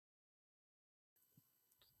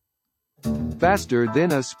Faster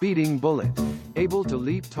than a speeding bullet. Able to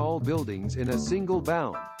leap tall buildings in a single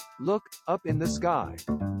bound. Look, up in the sky.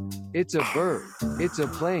 It's a bird. It's a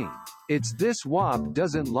plane. It's This WAP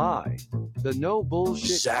Doesn't Lie. The No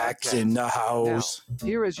Bullshit Zach's Podcast. in the house. Now,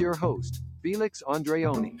 here is your host, Felix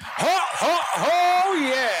Andreoni. Ho, ho, ho,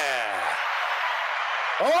 yeah.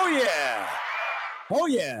 Oh, yeah. Oh,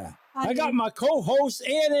 yeah. Hi, I got Dave. my co-host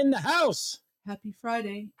Ann in the house. Happy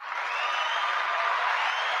Friday.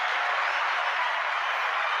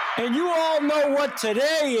 And you all know what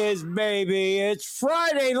today is, baby. It's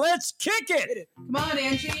Friday. Let's kick it. Come on,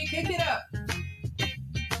 Angie, kick it up.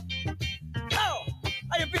 Oh,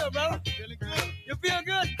 how you feel, brother? Feeling good. You feel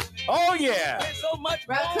good? Oh, yeah. Thanks so much.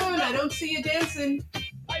 Raccoon, I don't see you dancing.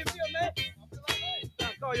 How you feel, man? I feel all right.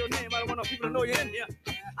 I call your name. I don't want no people to know you're in here.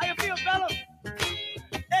 How you feel, fella?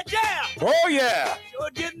 That jam. Oh, yeah. Sure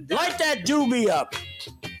getting down. Light that doobie up.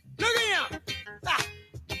 Look at him. Ah.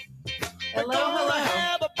 Hello, We're gonna hello.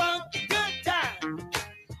 have a funky good time.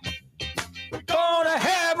 Gonna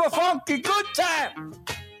have a funky good time.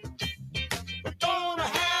 We're gonna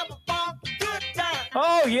have a funky good time.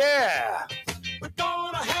 Oh, yeah. We're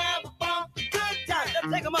gonna have a funky good time.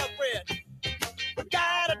 Let's take 'em up, Fred. We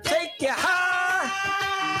gotta Take you high.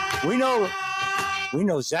 We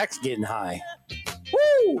know Zach's getting high.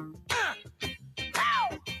 Woo! Ow!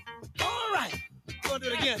 All right. You want to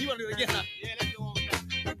do it again? You want to do it again, huh? Yeah, let's go on.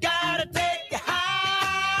 We gotta take you high.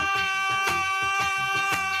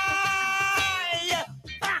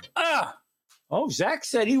 Oh, Zach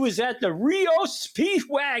said he was at the Rio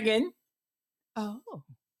Speedwagon Oh,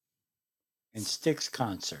 and Styx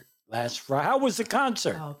concert last Friday. How was the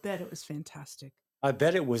concert? I'll bet it was fantastic. I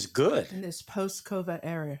bet it was good. In this post-COVID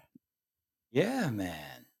era, Yeah,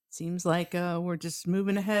 man. seems like we're just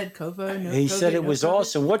moving ahead. COVID, no He COVID, said it no was COVID.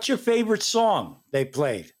 awesome. What's your favorite song they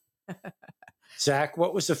played? Zach,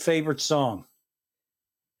 what was the favorite song?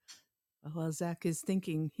 Well, Zach is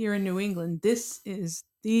thinking here in New England,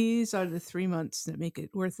 these are the 3 months that make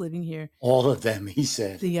it worth living here. All of them, he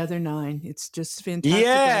said. The other 9, it's just fantastic. weather.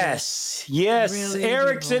 Yes, yes. Really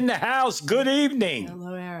Eric's beautiful. in the house. Good evening.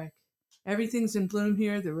 Hello, Eric. Everything's in bloom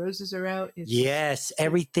here. The roses are out. It's, Yes,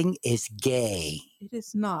 everything is gay. It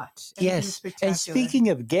is not. Everything is Yes. spectacular. And speaking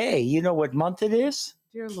of gay, you know what month it is?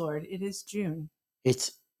 Dear Lord, it is June.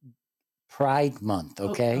 It's Pride Month,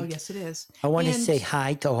 okay? Oh, yes, it is. I want to And- say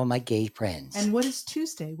hi to all my gay friends. And what is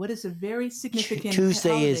Tuesday? What is a very significant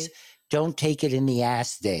Tuesday is holiday? Don't Take It in the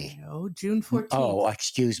Ass Day. No, June 14th. Oh,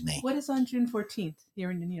 excuse me. What is on June 14th here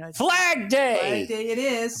in the United States? Flag Day! Flag Day it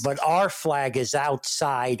is. But our flag is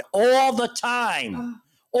outside all the time.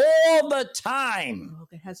 Oh, All the time. well,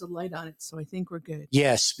 it has a light on it, so I think we're good.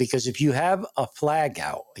 Yes, because if you have a flag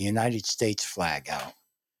out, a United States flag out,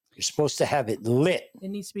 you're supposed to have it lit It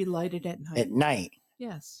needs to be lighted at night. at night.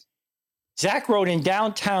 Yes. Zach wrote in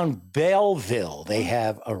downtown Belleville, they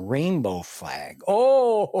have a rainbow flag.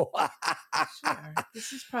 Oh, Sure.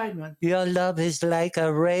 This is Pride Month. your love is like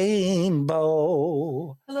a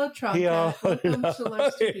rainbow. Hello, Trump. Your Welcome love to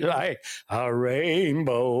Life's is Studio. like a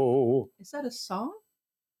rainbow. Is that a song?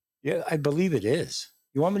 Yeah, I believe it is.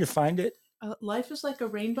 You want me to find it? Life is like a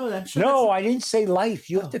rainbow. I'm sure No, that's I didn't say life.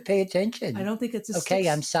 You Oh. have to pay attention. I don't think it's a Okay, Styx-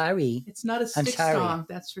 I'm sorry. It's not a I'm Styx sorry. song,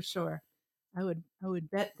 that's for sure. I would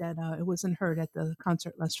bet that it wasn't heard at the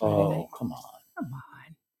concert last Friday Oh, night. come on. Come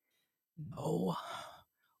on. No.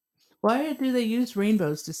 Why do they use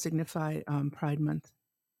rainbows to signify Pride Month?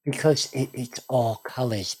 Because it's all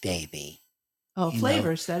colors, baby. Oh, You know-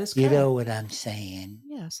 flavors. That is You correct. know what I'm saying?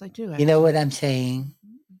 Yes, I do. You know what I'm saying?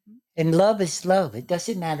 Mhm. And love is love. It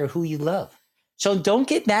doesn't matter who you love. So don't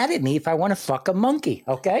get mad at me if I want to fuck a monkey,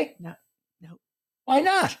 okay? No. Why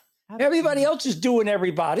not? Everybody Absolutely. else is doing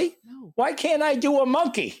everybody. No, Why can't I do a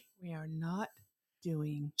monkey? we are not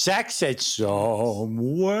doing. Zach said,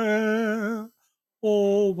 somewhere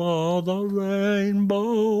over the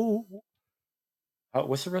rainbow.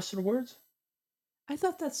 What's the rest of the words? I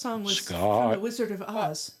thought that song was from Scott. The Wizard of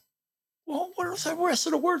Oz. Well, what are the rest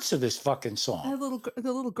of the words to this fucking song?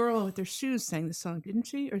 The little girl with her shoes sang the song, didn't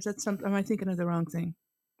she? Or is that something? Am I thinking of the wrong thing?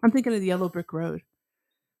 I'm thinking of the Yellow Brick Road.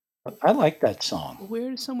 I like that song.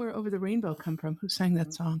 Where does Somewhere Over the Rainbow come from? Who sang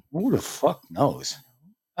that song? Who the fuck knows?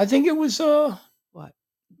 I think it was What?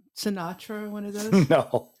 Sinatra, one of those?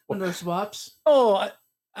 no. One of those WAPs? Oh,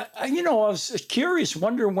 I was curious,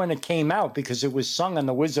 wondering when it came out because it was sung on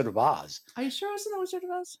The Wizard of Oz. Are you sure it wasn't the Wizard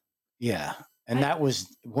of Oz? Yeah, and I- that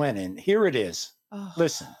was when. And here it is. Oh,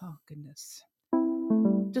 Listen. Oh, goodness.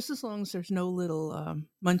 Just as long as there's no little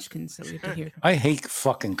munchkins that we have to hear. I hate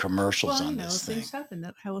fucking commercials Well, I on know this thing. things happen.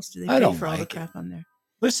 How else do they I pay don't for all the like it. crap on there?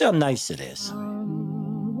 Listen how nice it is.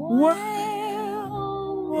 Well,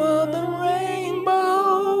 Well, the rain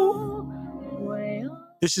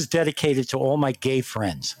This is dedicated to all my gay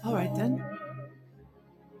friends. All right, then.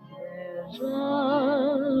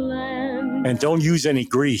 And don't use any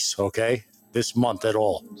grease, okay? This month at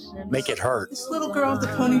all. Make it hurt. This little girl with the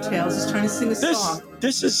ponytails is trying to sing a song.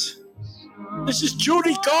 This is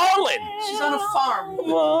Judy Garland. She's on a farm. With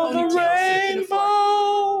On the ponytails in a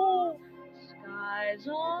farm. rainbow.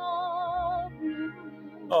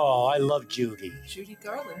 Oh, I love Judy. Judy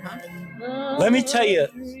Garland, huh? Let me tell you.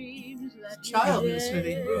 Child in this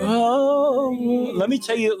movie. Oh, let me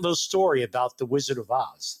tell you a little story about The Wizard of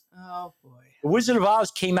Oz. Oh boy. The Wizard of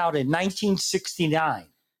Oz came out in 1969,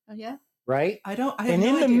 Oh yeah. right? I have And no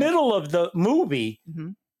in the idea. middle of the movie,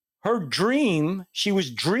 Mhm. her dream, she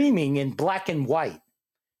was dreaming in black and white.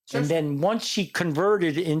 Sure. And then once she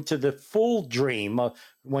converted into the full dream,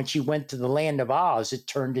 when she went to the land of Oz, it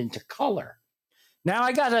turned into color. Now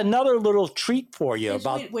I got another little treat for you Yes,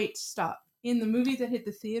 about wait, stop. In the movie that hit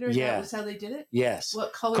the theater, Yeah. that was how they did it? yes,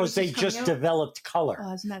 What color because was they this coming just out? developed color,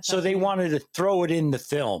 Oh, isn't that so they fascinating? wanted to throw it in the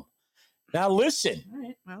film. Now listen, All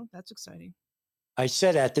right. Well, that's exciting. I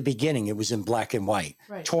said at the beginning it was in black and white.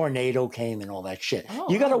 Right. Tornado came and all that shit. Oh,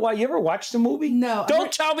 You gotta wow. watch. You ever watched the movie? No. I Don't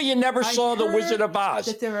heard tell me you never I saw The heard Wizard of Oz.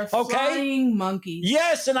 that there are Okay? flying monkeys.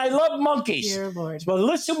 Yes, and I love monkeys. Dear Lord. But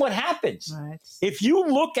listen what happens. Right. If you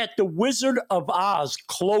look at The Wizard of Oz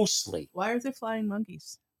closely, Why are there flying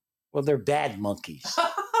monkeys? well, they're bad monkeys.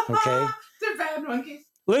 Okay? They're bad monkeys.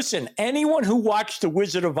 Listen, anyone who watched The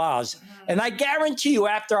Wizard of Oz, and I guarantee you,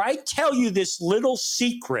 after I tell you this little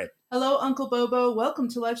secret, Hello, Uncle Bobo. Welcome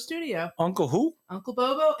to Live Studio. Uncle who? Uncle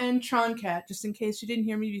Bobo and Tron Cat. Just in case you didn't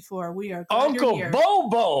hear me before, we are glad you're Uncle here.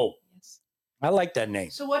 Bobo. Yes. I like that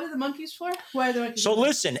name. So what are the monkeys for? Why are the monkeys? So for?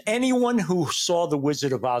 listen, anyone who saw The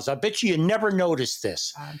Wizard of Oz, I bet you never noticed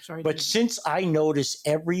this. I'm sorry. But since I notice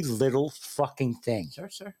every little fucking thing, sure,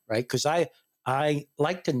 sir. right? Because I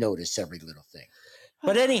like to notice every little thing.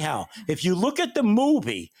 But anyhow, if you look at the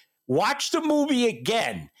movie, watch the movie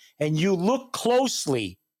again, and you look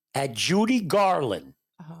closely at Judy Garland,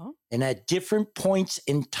 Uh-huh. and at different points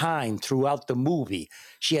in time throughout the movie,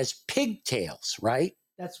 she has pigtails, right?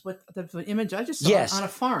 That's what the image I just saw Yes. on a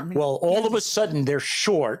farm. Well, all of a sudden they're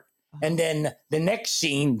short, and then the next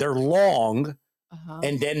scene they're long, Uh-huh.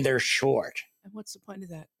 and then they're short. And what's the point of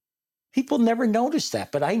that? People never notice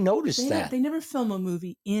that, but I noticed They, that. they never film a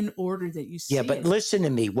movie in order that you see Yeah, but it. listen to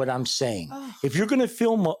me, what I'm saying. Oh. If you're going to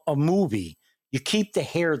film a movie, you keep the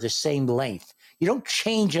hair the same length. You don't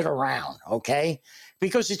change it around, okay?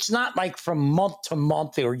 Because it's not like from month to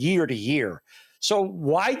month or year to year. So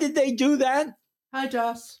why did they do that? Hi,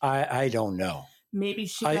 Joss. I don't know. Maybe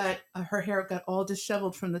she got her hair got all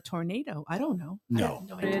disheveled from the tornado. I don't know. I No. have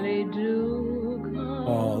no idea.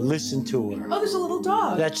 Oh, listen to her. Oh, there's a little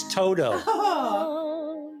dog. That's Toto.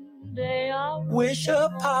 Oh, Wish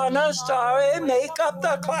upon a star and make up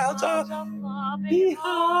the clouds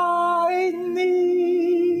behind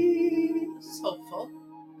me. this is hopeful.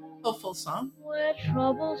 Hopeful song. Where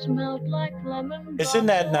troubles melt like lemon Isn't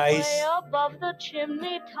that drops nice? away above the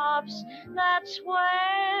chimney tops. That's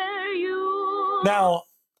where you. Now,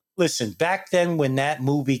 listen, back then when that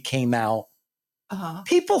movie came out, Uh-huh.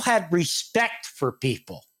 people had respect for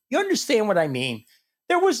people. You understand what I mean?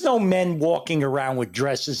 There was no men walking around with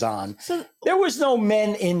dresses on. So There was no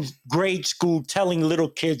men in grade school telling little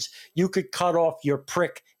kids you could cut off your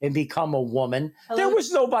prick and become a woman. There Hello?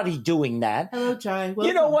 was nobody doing that. hello, Jai.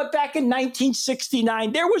 You know Welcome. what? Back in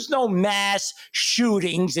 1969, there was no mass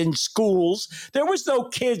shootings in schools. There was no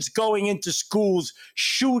kids going into schools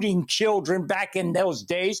shooting children back in those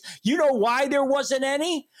days. You know why there wasn't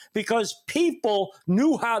any? Because people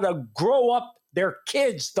knew how to grow up their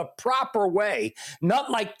kids the proper way, not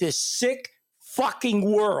like this sick fucking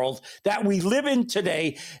world that we live in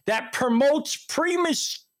today that promotes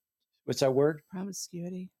what's that word?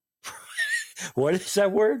 Promiscuity. What is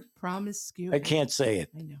that word? Promiscuity. I can't say it.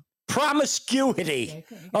 I know. Promiscuity.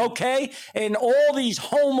 Okay. Okay? And all these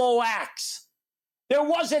homo acts. There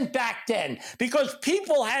wasn't back then because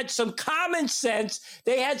people had some common sense,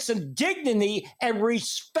 they had some dignity and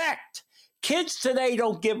respect. Kids today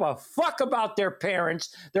don't give a fuck about their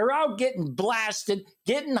parents. They're out getting blasted,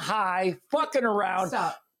 getting high, fucking around.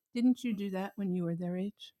 Stop. Didn't you do that when you were their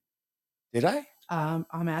age? Did I?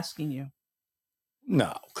 I'm asking you.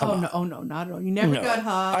 No, come on. No, oh no, not at all. You never No. got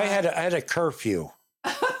high. I had a curfew.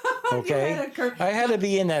 Okay? I had to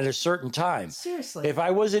be in at a certain time. Seriously. If I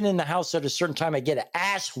wasn't in the house at a certain time, I'd get an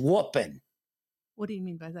ass whooping. What do you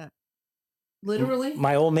mean by that? Literally?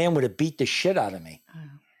 My old man would have beat the shit out of me. Oh.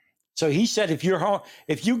 So he said, if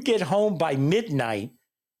you get home by midnight,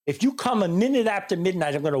 if you come a minute after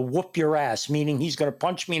midnight, I'm going to whoop your ass, meaning he's going to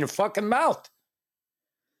punch me in the fucking mouth.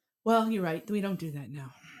 Well, you're right. We don't do that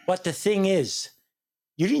now. But the thing is,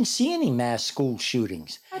 you didn't see any mass school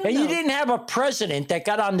shootings. I don't And you know. didn't have a president that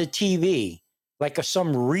got on the TV like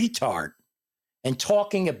some retard and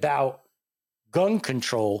talking about gun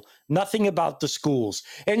control, nothing about the schools.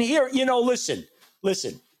 And here, listen.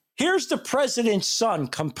 Here's the president's son,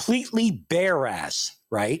 completely bare ass,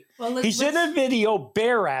 right? Well, He's in a video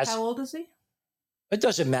bare ass. How old is he? It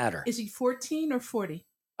doesn't matter. Is he 14 or 40?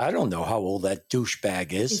 I don't know how old that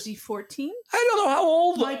douchebag is. Is he 14? I don't know how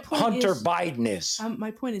old My point Hunter is- Biden is.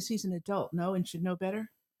 My point is he's an adult, no, and should know better.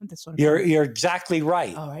 That's what I'm You're exactly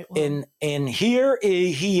right. All right. Well, And here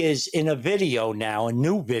he is in a video now, a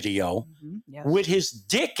new video, yes. with his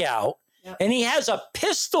dick out, Yep. and he has a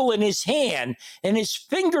pistol in his hand and his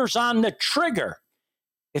fingers on the trigger.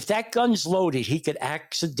 If that gun's loaded, he could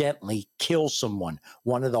accidentally kill someone,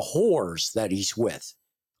 one of the whores that he's with.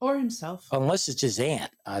 Or himself. Unless it's his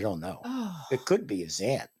aunt. I don't know. Oh, It could be his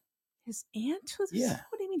aunt. his aunt? Yeah.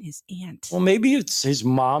 What do you mean his aunt? Well, maybe it's his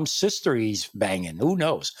mom's sister he's banging. Who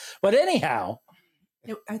knows? But anyhow.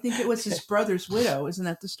 I think it was his brother's widow. Isn't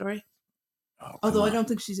that the story? Oh, Although come I on. don't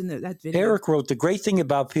think she's in that video. Eric wrote, the great thing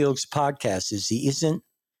about Felix's podcast is he isn't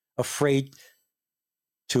afraid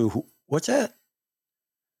to, what's that?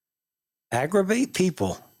 Aggravate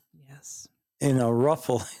people Yes. in a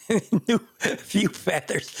ruffle few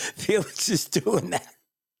feathers. Felix is doing that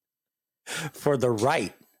for the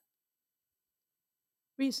right.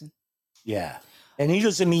 Reason. Yeah. And he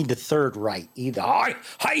doesn't mean the third right either. Hi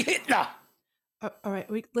Hitler. All right.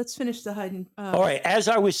 Let's finish the hiding. All right. As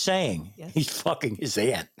I was saying, Yes. he's fucking his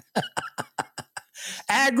aunt.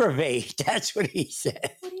 Aggravate. That's what he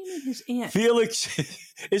said. What do you mean his aunt? Felix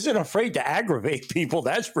isn't afraid to aggravate people.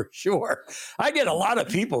 That's for sure. I get a lot of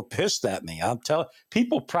people pissed at me. I'm telling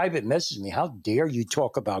people private message me. How dare you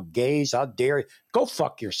talk about gays? How dare you? Go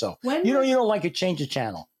fuck yourself. When You was- don't like it, change the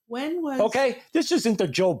channel. When was Okay? This isn't the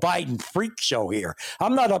Joe Biden freak show here.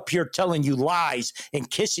 I'm not up here telling you lies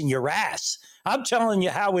and kissing your ass. I'm telling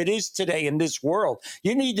you how it is today in this world.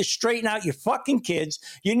 You need to straighten out your fucking kids.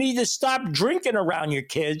 You need to stop drinking around your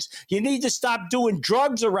kids. You need to stop doing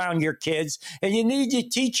drugs around your kids. And you need to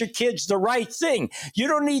teach your kids the right thing. You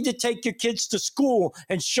don't need to take your kids to school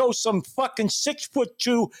and show some fucking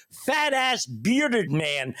 6'2" fat ass bearded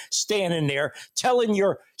man standing there telling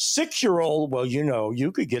your 6-year-old, well,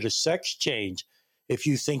 you could get a sex change if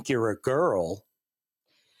you think you're a girl.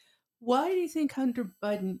 Why do you think Hunter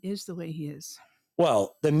Biden is the way he is?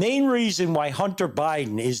 Well, the main reason why Hunter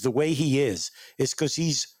Biden is the way he is because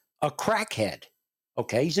he's a crackhead.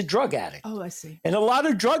 Okay, he's a drug addict. Oh, I see. And a lot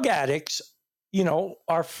of drug addicts,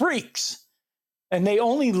 are freaks. And they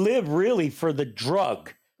only live really for the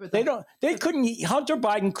drug. Hunter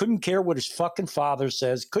Biden couldn't care what his fucking father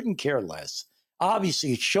says, couldn't care less.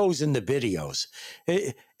 Obviously, it shows in the videos.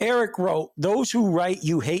 Eric wrote, those who write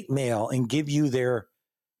you hate mail and give you their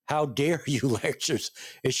how dare you lectures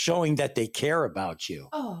is showing that they care about you.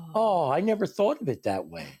 Oh, I never thought of it that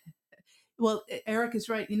way. Well, Eric is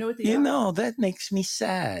right. You know what the That makes me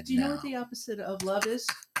sad. Do you know what the opposite of love is?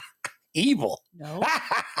 Evil. No.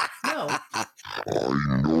 No. I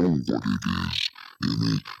know what it is.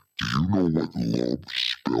 And do you know what love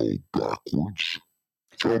spelled backwards?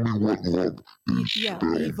 Tell me what love is Yeah,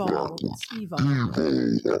 spelled evil. backwards. It's evil.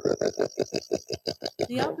 Evil.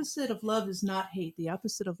 The opposite of love is not hate. The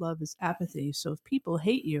opposite of love is apathy. So if people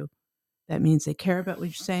hate you, that means they care about what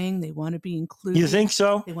you're saying. They want to be included. You think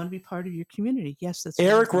so? They want to be part of your community. Yes, that's what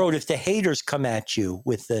Eric I think. wrote, if the haters come at you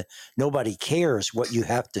with the nobody cares what you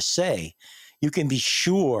have to say, you can be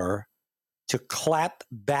sure to clap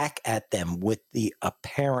back at them with the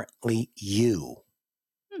apparently you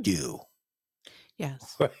do.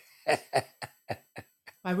 Yes.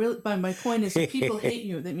 My point is, if people hate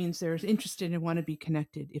you, that means they're interested and want to be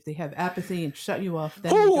connected. If they have apathy and shut you off,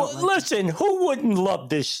 then they don't like you. Who wouldn't love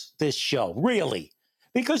this show, really?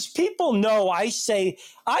 Because people know I say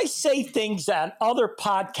things that other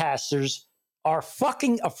podcasters are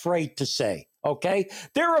fucking afraid to say. Okay,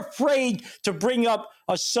 they're afraid to bring up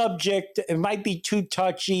a subject. It might be too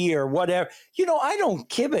touchy or whatever. I don't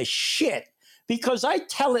give a shit. Because I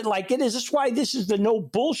tell it like it is. That's why this is the No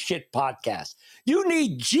Bullshit podcast. You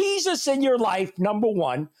need Jesus in your life, number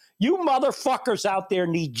one. You motherfuckers out there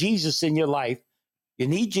need Jesus in your life. You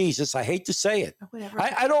need Jesus. I hate to say it. Whatever.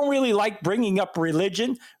 I don't really like bringing up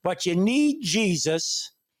religion, but you need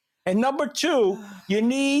Jesus. And number two, you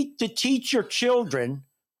need to teach your children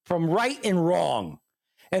from right and wrong.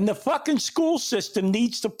 And the fucking school system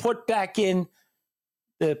needs to put back in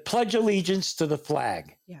the pledge allegiance to the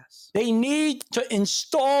flag. Yes. They need to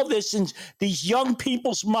install this in these young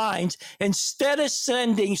people's minds instead of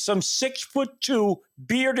sending some 6'2"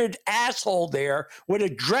 bearded asshole there with a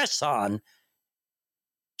dress on,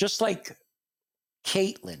 just like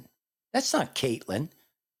Caitlyn. That's not Caitlyn.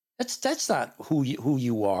 That's not who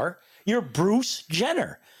you are. You're Bruce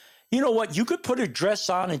Jenner. You know what? You could put a dress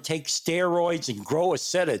on and take steroids and grow a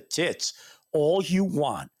set of tits all you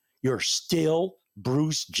want. You're still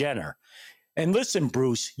Bruce Jenner. And listen,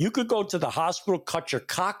 Bruce, you could go to the hospital, cut your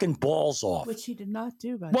cock and balls off. Which he did not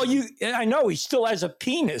do. Well, I know he still has a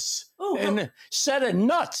penis and a set of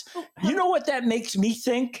nuts. You know what that makes me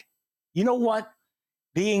think? You know what?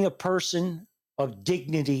 Being a person of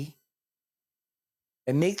dignity,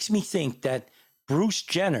 it makes me think that Bruce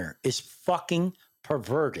Jenner is fucking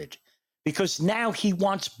perverted because now he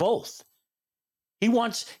wants both. He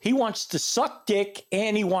wants to suck dick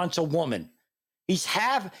and he wants a woman.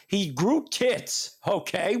 He grew tits,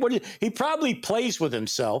 okay? He probably plays with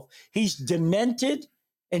himself. He's demented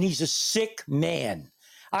and he's a sick man.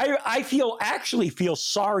 I actually feel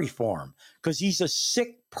sorry for him because he's a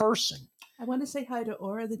sick person. I want to say hi to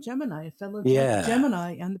Aura the Gemini, a fellow Yeah.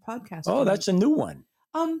 Gemini on the podcast. Oh, that's a new one.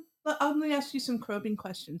 Let me ask you some probing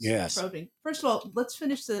questions. Yes. Probing. First of all, let's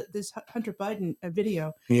finish this Hunter Biden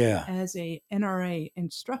video. Yeah. As a NRA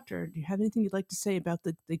instructor, do you have anything you'd like to say about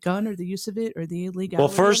the gun or the use of it or the illegality? Well,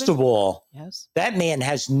 first of all, yes, that man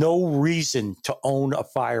has no reason to own a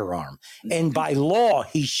firearm. And by law,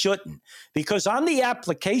 he shouldn't. Because on the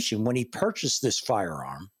application, when he purchased this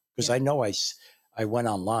firearm, because I know I went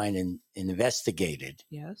online and investigated.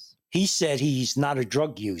 Yes. He said he's not a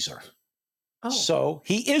drug user. Oh. So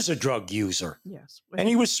he is a drug user. Yes. And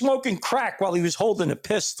he was smoking crack while he was holding a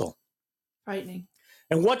pistol. Frightening.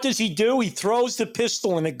 And what does he do? He throws the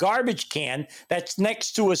pistol in a garbage can that's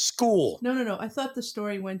next to a school. No. I thought the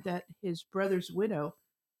story went that his brother's widow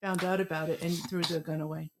found out about it and threw the gun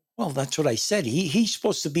away. Well, that's what I said. He's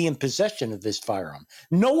supposed to be in possession of this firearm.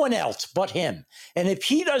 No one else but him. And if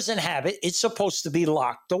he doesn't have it, it's supposed to be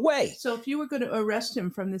locked away. So if you were going to arrest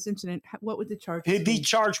him from this incident, what would the charges He'd be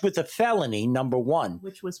charged with a felony, number one.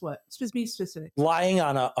 Which was what? Be specific. Lying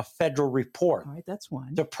on a federal report. All right, that's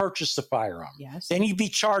one. To purchase the firearm. Yes. Then he'd be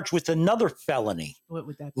charged with another felony. What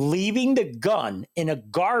would that be? Leaving the gun in a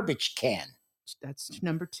garbage can. That's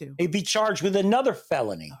number two. He'd be charged with another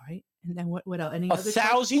felony. All right. And then what else? Any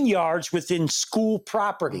 1,000 yards within school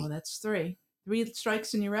property. Oh, that's three. 3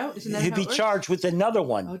 strikes and you're out? Isn't that He'd be charged with another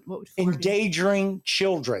one. What would 4 be? Endangering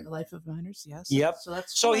children. The life of minors, yes. Yep.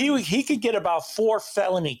 So he could get about 4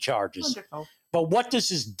 felony charges. Wonderful. But what does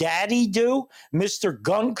his daddy do? Mr.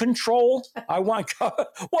 Gun Control?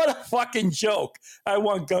 What a fucking joke. I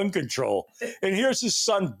want gun control. And here's his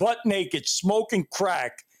son butt naked, smoking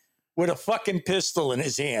crack with a fucking pistol in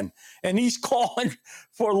his hand. And he's calling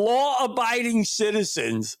for law-abiding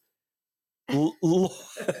citizens,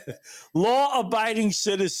 law-abiding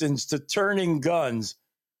citizens to turn in guns.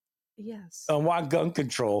 Yes. And want gun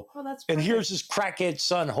control. Well, that's and perfect. here's his crackhead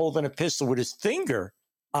son holding a pistol with his finger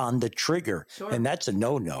on the trigger. Sure. And that's a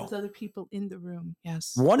no-no. With other people in the room,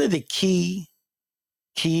 yes. One of the key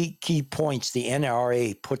points the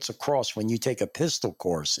NRA puts across when you take a pistol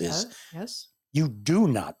course is yes. You do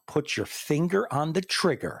not put your finger on the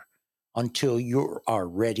trigger until you are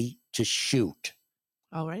ready to shoot.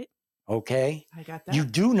 All right. Okay? I got that. You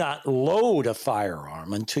do not load a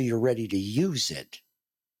firearm until you're ready to use it.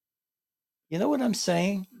 You know what I'm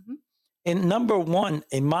saying? Mm-hmm. And number one,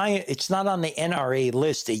 it's not on the NRA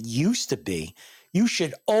list. It used to be. You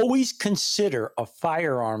should always consider a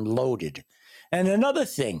firearm loaded. And another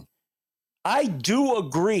thing, I do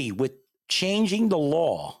agree with changing the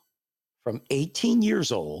law from 18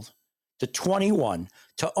 years old to 21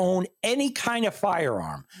 to own any kind of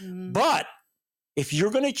firearm. Mm-hmm. But if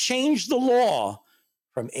you're going to change the law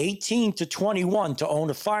from 18 to 21 to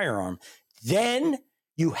own a firearm, then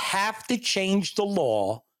you have to change the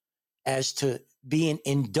law as to being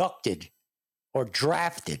inducted or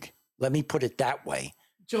drafted. Let me put it that way.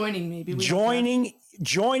 Joining maybe.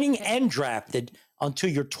 Joining and drafted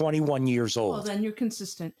until you're 21 years old. Well, then you're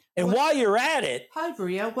consistent. And while you're at it, hi,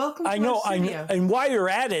 Bria. Welcome. I know. And while you're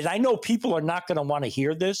at it, I know people are not going to want to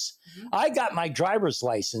hear this. Mm-hmm. I got my driver's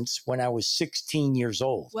license when I was 16 years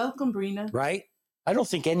old. Welcome, Brina. Right? I don't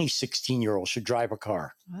think any 16-year-old should drive a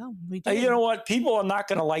car. Well, we do. You know what? People are not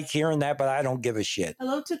going to like hearing that, but I don't give a shit.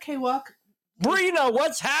 Hello to Kwak. Brina,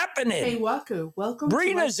 what's happening? Kwaku, welcome.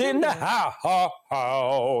 Brina's in the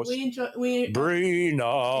house. We enjoy.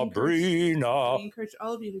 Brina. We encourage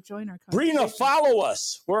all of you to join our conversation. Brina, follow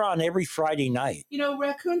us. We're on every Friday night. You know,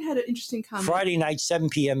 Raccoon had an interesting comment. Friday night, 7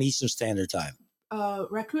 p.m. Eastern Standard Time.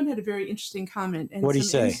 Raccoon had a very interesting comment and What'd he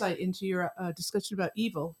some say? insight into your discussion about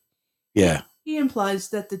evil. Yeah. He implies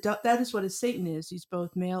that that is what a Satan is. He's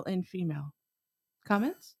both male and female.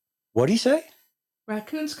 Comments? What'd he say?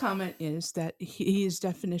 Raccoon's comment is that his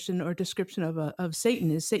definition or description of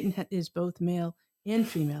Satan is Satan is both male and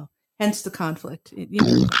female. Hence the conflict. Don't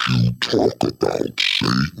you talk about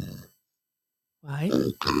Satan, Why?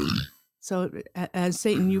 okay? So, as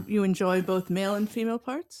Satan, you enjoy both male and female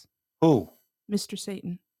parts, Who? Mr.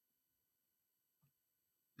 Satan.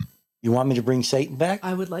 You want me to bring Satan back?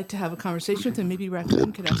 I would like to have a conversation with him. Maybe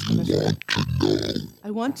Raccoon could ask him. I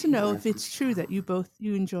want to know if it's true that you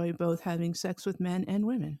enjoy both having sex with men and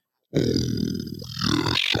women. Oh,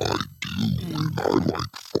 yes, I do. And I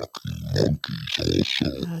like fucking monkeys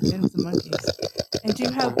also. Again with the monkeys. And do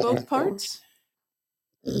you have both parts?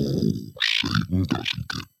 Oh, Satan doesn't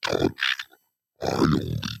get touched. I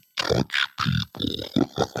only touch people.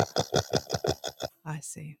 I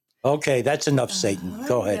see. Okay, that's enough, Satan. all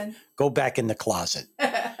Go right, ahead. Go back in the closet.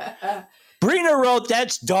 Brina wrote,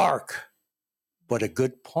 that's dark, but a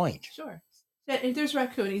good point. Sure. If there's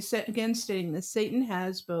Raccoon, he's again stating that Satan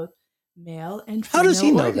has both male and How female does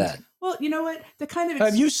he know organs. that? Well, you know what?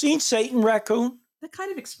 Have you seen Satan, Raccoon? That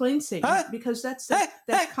kind of explains Satan Huh? because that's Huh?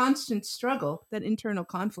 that Huh? constant struggle, that internal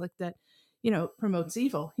conflict that, promotes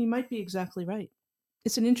evil. He might be exactly right.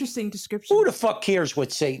 It's an interesting description. Who the fuck cares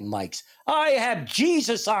what Satan likes? I have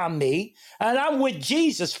Jesus on me, and I'm with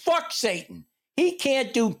Jesus. Fuck Satan. He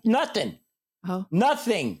can't do nothing. Oh,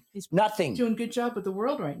 Nothing. he's Nothing. doing a good job with the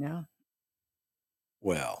world right now.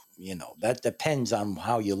 Well, that depends on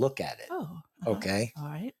how you look at it. Oh, Okay. All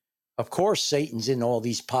right. Of course, Satan's in all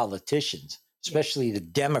these politicians, especially the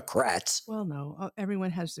Democrats. Well, no, everyone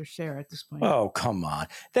has their share at this point. Oh, come on.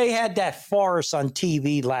 They had that farce on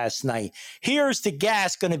TV last night. Here's the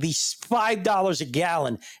gas going to be $5 a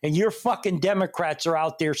gallon, and your fucking Democrats are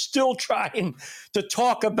out there still trying to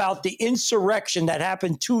talk about the insurrection that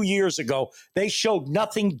happened 2 years ago. They showed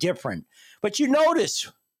nothing different. But you notice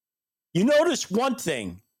one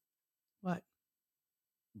thing. What?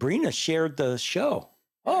 Brina shared the show.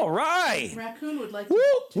 All right. Raccoon would like to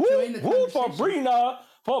join the conversation.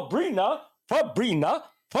 For Brina.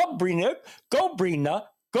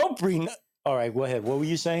 Go Brina. All right, go ahead. What were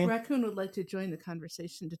you saying? Raccoon would like to join the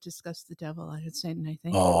conversation to discuss the devil. I had Satan, I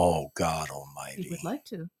think. Oh, God almighty. He would like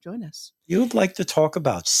to join us. You'd like to talk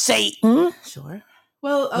about Satan? Sure.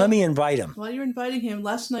 Well, let me invite him. While you're inviting him,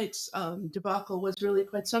 last night's debacle was really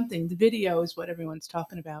quite something. The video is what everyone's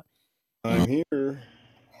talking about. I'm here.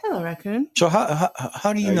 Hello, Raccoon. So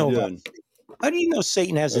how do you know about? How do you know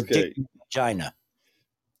Satan has a dick in the vagina?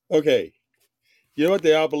 Okay. You know what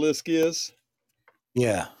the obelisk is?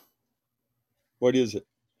 Yeah. What is it?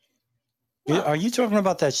 Are you talking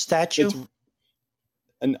about that statue? It's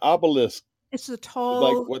an obelisk. It's a tall,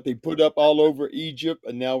 like what they put up all over Egypt,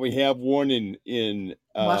 and now we have one in England,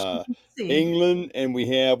 and we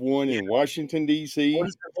have one in Washington D.C. What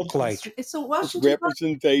does it look like? It's a Washington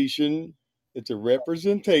representation. It's a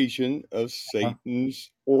representation of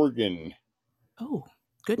Satan's organ. Oh,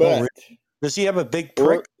 good. But, does he have a big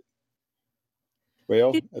prick?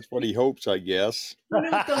 Well, that's what he hopes, I guess.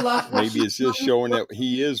 Maybe it's just showing that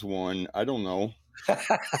he is one. I don't know.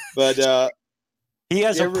 But he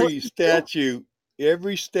has every statue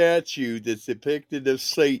that's depicted of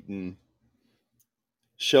Satan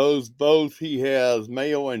shows both he has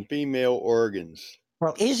male and female organs.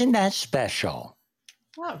 Well, isn't that special?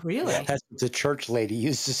 Not really. That's what the church lady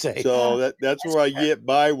used to say. So that's where I get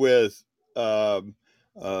by with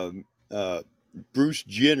Bruce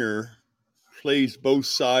Jenner plays both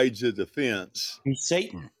sides of the fence. He's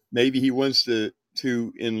Satan. Maybe he wants to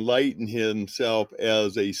enlighten himself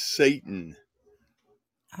as a Satan.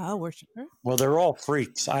 I'll worship her. Well, they're all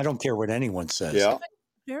freaks. I don't care what anyone says. Yeah.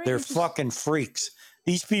 They're fucking freaks.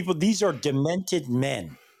 These people, these are demented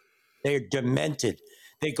men. They're demented.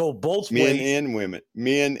 They go both ways.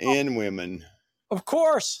 Men and women. Of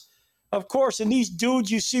course. And these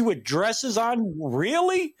dudes you see with dresses on,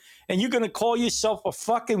 really? And you're going to call yourself a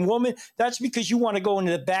fucking woman? That's because you want to go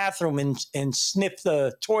into the bathroom and sniff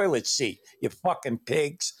the toilet seat, you fucking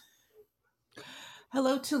pigs.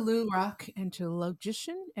 Hello to Lou Rock and to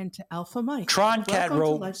Logician and to Alpha Mike. Tron Cat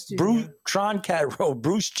wrote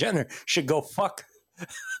Bruce Jenner should go fuck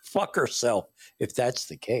herself if that's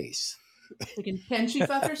the case. Can she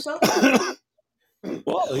fuck herself?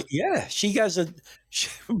 Well, yeah,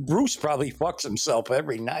 Bruce probably fucks himself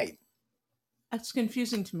every night. That's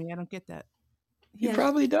confusing to me. I don't get that. He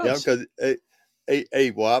probably does. Yeah, because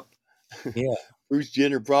hey, Wop. Yeah. Bruce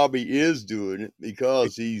Jenner probably is doing it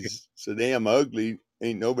because he's so damn ugly.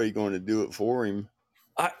 Ain't nobody going to do it for him.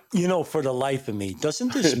 For the life of me,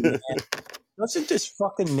 doesn't this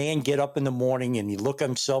fucking man get up in the morning and he look at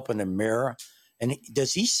himself in the mirror and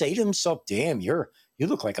does he say to himself, "Damn, you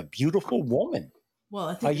look like a beautiful woman"? Well,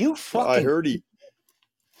 I think Are you fucking?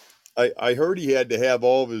 I heard he had to have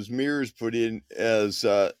all of his mirrors put in as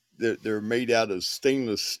they're made out of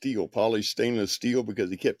stainless steel, polished stainless steel, because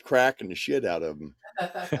he kept cracking the shit out of them.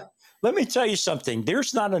 Let me tell you something.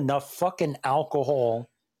 There's not enough fucking alcohol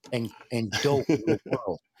and dope in the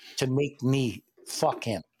world to make me fuck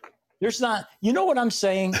him. There's not. You know what I'm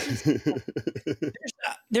saying?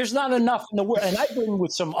 There's not enough in the world. And I've been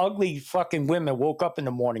with some ugly fucking women. Woke up in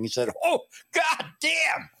the morning and said, "Oh, God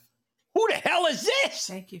damn, who the hell is this?"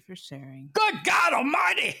 Thank you for sharing. Good God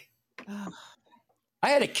Almighty! I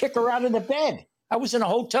had to kick her out of the bed. I was in a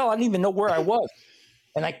hotel. I didn't even know where I was.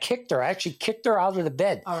 And I kicked her. I actually kicked her out of the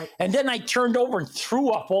bed. All right. And then I turned over and threw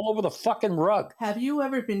up all over the fucking rug. Have you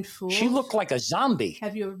ever been fooled? She looked like a zombie.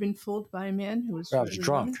 Have you ever been fooled by a man who was I was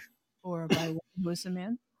drunk. Or by a woman who was a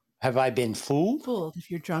man? Have I been fooled? Fooled. If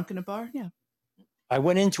you're drunk in a bar, yeah. I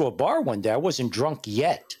went into a bar one day. I wasn't drunk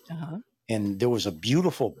yet. Uh-huh. And there was a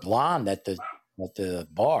beautiful blonde at the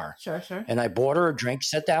bar. Sure. And I bought her a drink,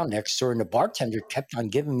 sat down next to her, and the bartender kept on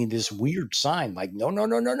giving me this weird sign, like, no.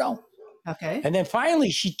 Okay. And then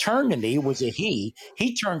finally she turned to me. It was a he.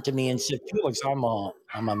 He turned to me and said, "Felix, I'm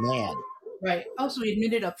a man." Right. Also, he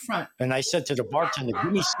admitted up front. And I said to the bartender,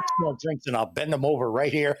 "Give me 6 more drinks and I'll bend them over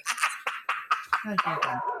right here."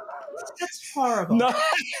 That's horrible. No.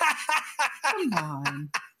 Come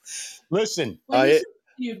on. Listen.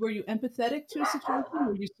 Were you empathetic to a situation?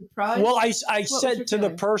 Were you surprised? Well, I said to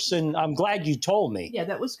the person, "I'm glad you told me." Yeah,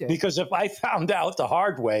 that was good. Because if I found out the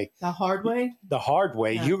hard way,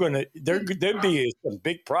 yeah. you're gonna there'd be some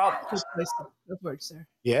big problems. Good word, sir.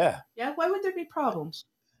 Yeah. Yeah. Why would there be problems?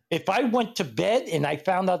 If I went to bed and I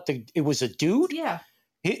found out it was a dude, yeah,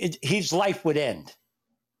 his life would end.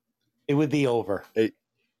 It would be over. Hey,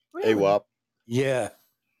 really? Hey, Wop. Yeah.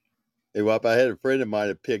 Hey, Wop, I had a friend of mine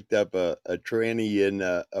that picked up a tranny in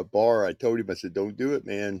a bar. I told him, I said, "Don't do it,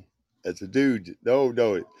 man. That's a dude." No,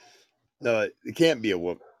 it can't be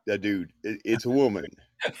a dude. It's a woman.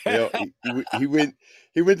 He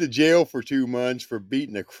went to jail for 2 months for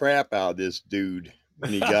beating the crap out of this dude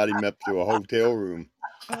when he got him up to a hotel room.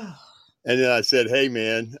 And then I said, "Hey,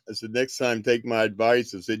 man," I said, "next time, take my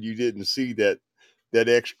advice." I said, "You didn't see that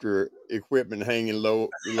extra equipment hanging low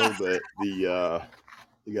below the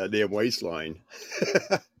goddamn waistline."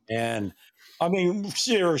 And I mean,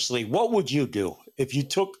 seriously, what would you do if you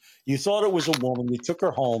thought it was a woman, you took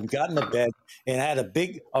her home, got in the bed, and had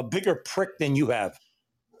a bigger prick than you have?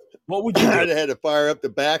 What would you do? I'd have had to fire up the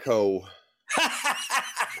backhoe.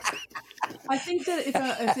 I think that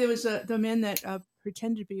if there was the man that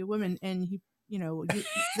pretended to be a woman and he,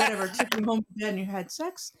 took him home to bed and you had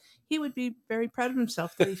sex, he would be very proud of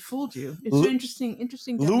himself that he fooled you. It's an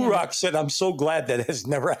interesting. Lou Rock said, "I'm so glad that has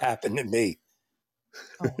never happened to me."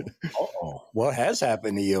 Oh, what has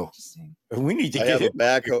happened to you? We need to get a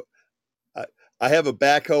backhoe. I have a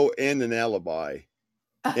backhoe and an alibi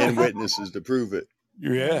and witnesses to prove it.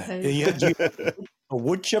 Yeah. You a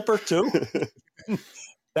wood chipper too?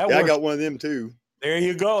 I got one of them too. There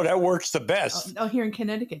you go. That works the best. Oh, here in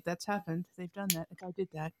Connecticut, that's happened. They've done that. I did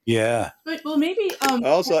that. Yeah. But, well, maybe. I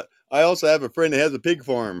also have a friend that has a pig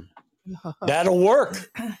farm. That'll work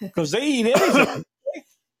because they eat anything.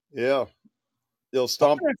 Yeah, they'll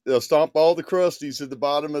stomp all the crusties at the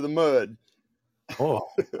bottom of the mud. Oh,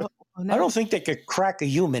 I don't think they could crack a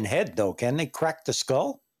human head though. Can they crack the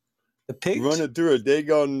skull? The pigs run it through a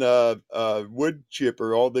daggone wood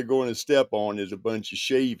chipper. All they're going to step on is a bunch of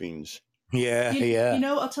shavings. Yeah.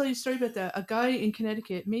 I'll tell you a story about that. A guy in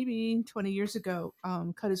Connecticut, maybe 20 years ago,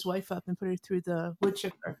 cut his wife up and put her through the wood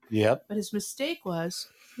chipper. Yep. But his mistake was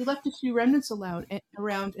he left a few remnants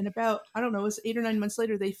around, and about, I don't know, it was 8 or 9 months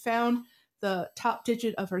later, they found the top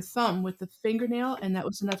digit of her thumb with the fingernail, and that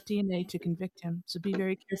was enough DNA to convict him. So be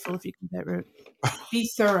very careful if you go that route. Be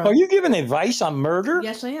thorough. Are you giving advice on murder?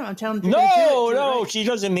 Yes, I am. I'm telling you. No, she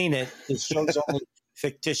doesn't mean it. The show's only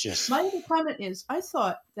fictitious. My other comment is, I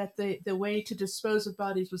thought that the way to dispose of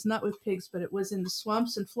bodies was not with pigs, but it was in the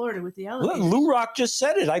swamps in Florida with the alligators. Lou Rock just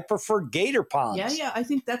said it. I prefer gator ponds. Yeah. I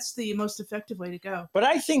think that's the most effective way to go. But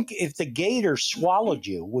I think if the gator swallowed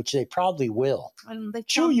you, which they probably will, they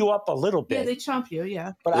chew you up a little bit. Yeah, they chomp you.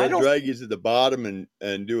 Yeah. But I don't drag you to the bottom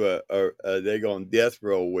and do they go on death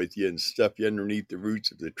row with you and stuff you underneath the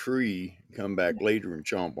roots of the tree. Come back later and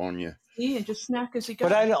chomp on you. And just snack as you go.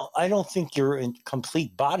 But I don't think your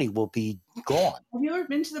complete body will be gone. Have you ever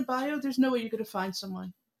been to the bio? There's no way you're going to find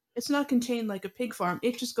someone. It's not contained like a pig farm.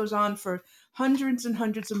 It just goes on for hundreds and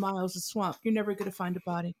hundreds of miles of swamp. You're never going to find a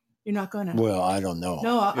body. You're not going to. Well, I don't know.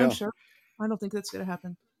 No, I'm Yeah. sure. I don't think that's going to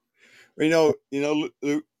happen.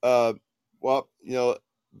 Well,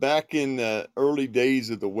 back in the early days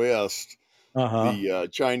of the West, Uh-huh. the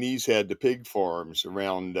Chinese had the pig farms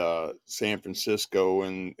around San Francisco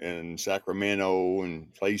and Sacramento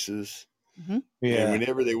and places. And Yeah.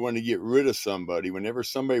 whenever they wanted to get rid of somebody, whenever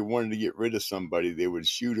somebody wanted to get rid of somebody, they would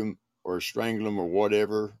shoot them or strangle them or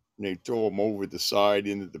whatever. And they'd throw them over the side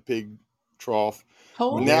into the pig trough.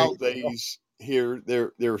 Holy Nowadays, here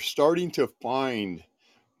they're starting to find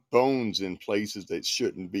bones in places that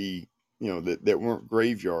shouldn't be, that weren't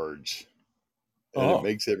graveyards. And Oh, it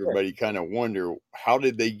makes everybody kind of wonder, how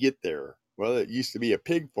did they get there? Well, it used to be a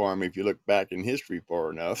pig farm if you look back in history far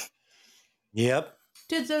enough. yep.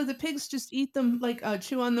 Did the pigs just eat them, like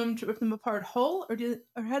chew on them to rip them apart whole, or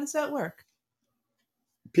how does that work?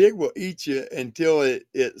 Pig will eat you until it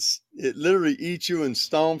literally eats you and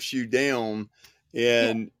stomps you down,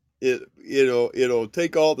 and it'll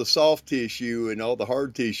take all the soft tissue and all the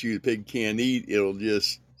hard tissue the pig can't eat. It'll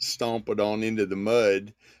just stomp it on into the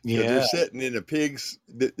mud. So Yeah. they're sitting in a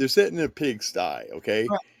pigsty, okay?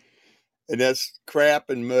 Right. And that's crap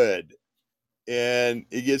and mud. And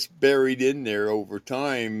it gets buried in there over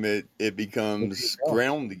time. It becomes go.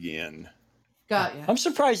 ground again. Got ya. I'm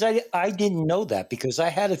surprised I didn't know that because I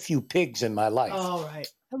had a few pigs in my life. All right.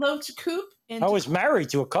 Hello to Coop and I to was married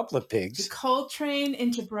to a couple of to pigs. Coltrane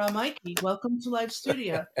and to Bra Mikey. Welcome to Live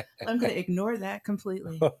Studio. I'm going to ignore that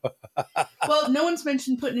completely. Well, no one's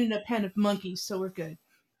mentioned putting in a pen of monkeys, so we're good.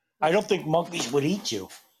 I don't think monkeys would eat you.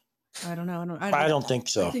 I don't know. I don't think I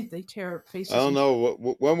so. think they tear up faces. I don't and-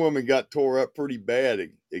 know. One woman got tore up pretty bad.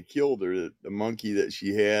 It killed her. The monkey that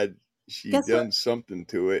she had, she Guess done what? something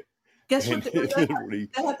to it. Guess And what? it literally,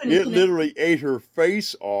 That happened in it Connecticut. literally ate her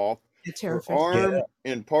face off, It her terrified me. arm,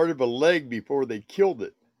 and part of a leg before they killed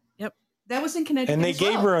it. That was in Connecticut. And they as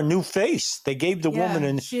gave well. her a new face. They gave the Yeah, woman,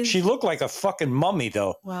 and she's- she looked like a fucking mummy,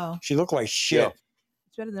 though. Wow. She looked like shit. Yeah.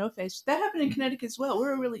 It's better than no face. That happened in Connecticut as well.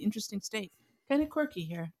 We're a really interesting state. Kind of quirky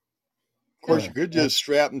here. Of course, Yeah. you could just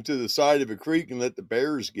strap them to the side of a creek and let the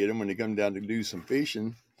bears get them when they come down to do some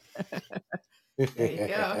fishing. There you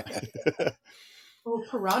go. Oh,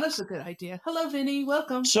 piranha's a good idea. Hello, Vinny.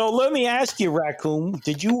 Welcome. So let me ask you, Raccoon,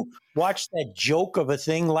 did you watch that joke of a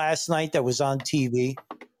thing last night that was on TV?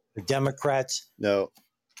 The Democrats? No,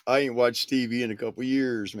 I ain't watched TV in a couple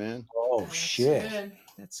years, man. Oh, That's shit. good.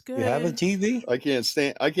 That's good. You have a TV? I can't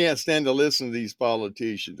stand to listen to these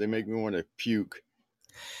politicians. They make me want to puke.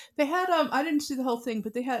 They had I didn't see the whole thing,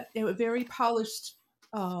 but they had a very polished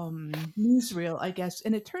newsreel, I guess.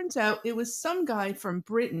 And it turns out it was some guy from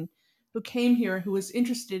Britain who came here who was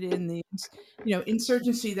interested in the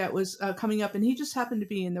insurgency that was coming up, and he just happened to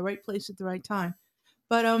be in the right place at the right time.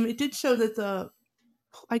 But it did show that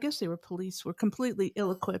I guess they were police were completely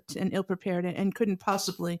ill-equipped and ill-prepared and couldn't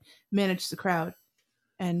possibly manage the crowd.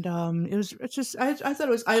 And I thought it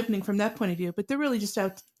was eye-opening from that point of view, but they're really just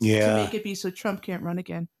out to Yeah. make it be so Trump can't run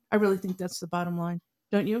again. I really think that's the bottom line,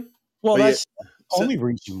 don't you? Well, Well, yeah, that's the only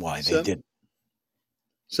reason why they some- did.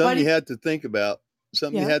 Something you do- have to think about.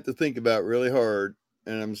 Something you Yeah. have to think about really hard.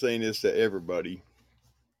 And I'm saying this to everybody.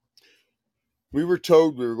 We were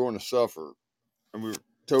told we were going to suffer. And we were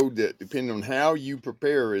told that depending on how you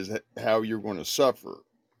prepare is how you're going to suffer.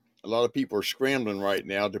 A lot of people are scrambling right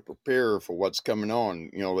now to prepare for what's coming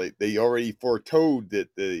on. They already foretold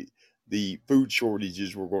that the food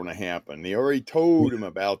shortages were going to happen. They already told them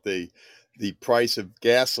about the price of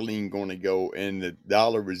gasoline going to go and the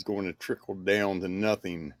dollar is going to trickle down to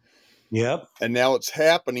nothing. Yep. And now it's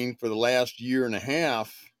happening for the last year and a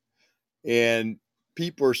half, and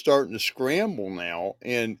people are starting to scramble now.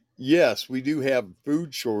 And yes, we do have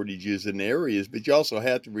food shortages in areas, but you also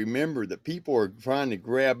have to remember that people are trying to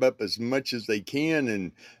grab up as much as they can,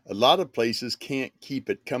 and a lot of places can't keep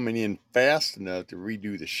it coming in fast enough to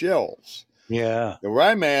redo the shelves. Yeah. Now, where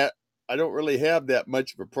I'm at, I don't really have that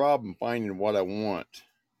much of a problem finding what I want,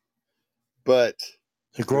 but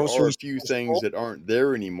The there are grocery a few things that aren't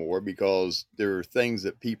there anymore because there are things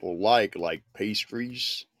that people like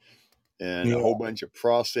pastries and Yeah. a whole bunch of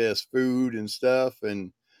processed food and stuff.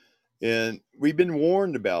 And we've been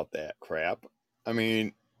warned about that crap. I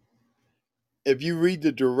mean, if you read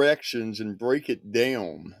the directions and break it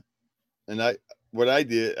down, and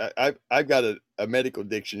I've got a medical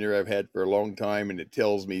dictionary I've had for a long time, and it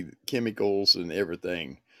tells me chemicals and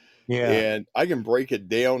everything. Yeah. And I can break it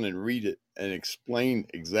down and read it and explain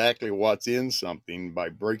exactly what's in something by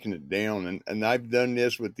breaking it down. And I've done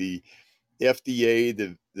this with the FDA,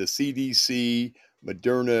 the CDC,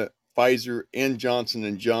 Moderna, Pfizer and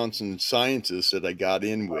Johnson & Johnson scientists that I got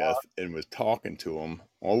in with and was talking to them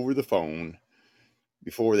over the phone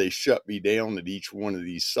before they shut me down at each one of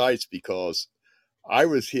these sites, because I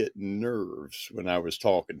was hitting nerves when I was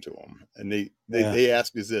talking to them. And they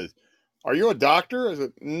asked me this, "Are you a doctor?" I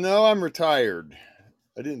said, "No, I'm retired."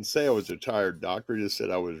 I didn't say I was a retired doctor. I just said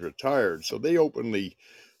I was retired. So they openly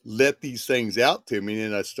let these things out to me,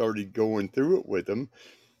 and I started going through it with them.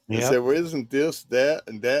 And said, "Well, isn't this, that,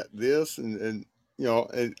 and that, this?" And you know,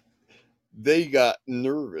 and they got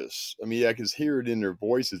nervous. I mean, I could hear it in their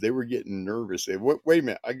voices. They were getting nervous. They, wait a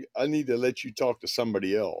minute, I need to let you talk to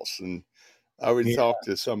somebody else. And I would talk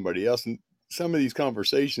to somebody else. And some of these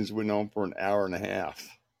conversations went on for an hour and a half.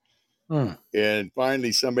 And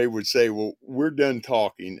finally, somebody would say, "Well, we're done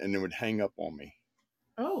talking," and they would hang up on me.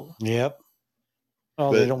 Oh. Yep.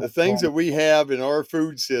 Oh, But the things that we have in our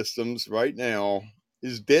food systems right now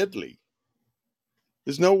is deadly.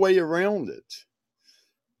 There's no way around it.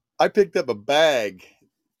 I picked up a bag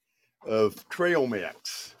of trail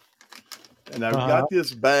mix, and I've got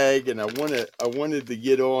this bag, and I wanted to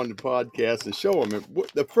get on the podcast and show them.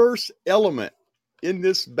 The first element in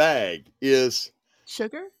this bag is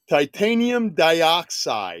sugar, titanium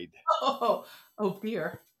dioxide. Oh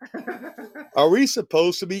dear. Are we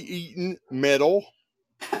supposed to be eating metal?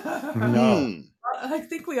 No. I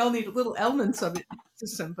think we all need little elements of it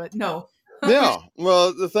system, but no. Yeah.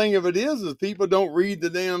 Well, the thing of it is people don't read the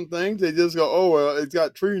damn things. They just go, "Oh, well, it's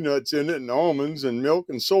got tree nuts in it and almonds and milk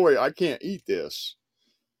and soy. I can't eat this."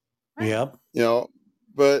 Yep. You know,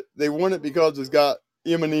 but they want it because it's got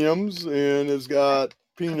M&Ms and it's got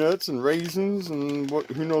peanuts and raisins and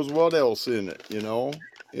who knows what else in it, you know.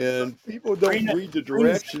 And people don't read the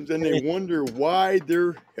directions, and they wonder why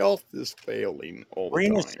their health is failing all the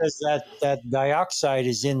Rena time. says that dioxide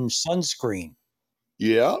is in sunscreen.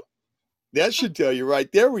 Yeah. That should tell you right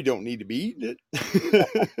there we don't need to be eating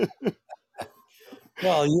it.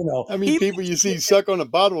 Well, you know. I mean, people you see suck on a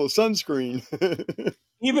bottle of sunscreen.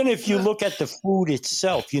 Even if you look at the food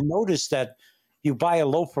itself, you notice that you buy a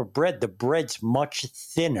loaf of bread, the bread's much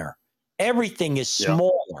thinner. Everything is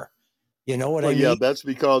smaller. You know what I mean? Yeah, that's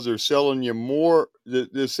because they're selling you more.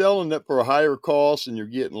 They're selling it for a higher cost, and you're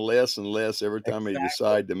getting less and less every time they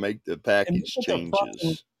decide to make the package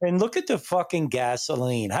changes. And look at the fucking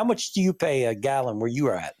gasoline. How much do you pay a gallon where you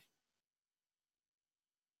are at?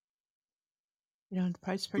 You know, the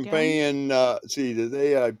price per I'm gallon? paying, see,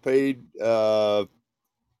 today I paid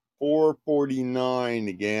 $4.49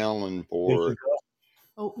 a gallon for it.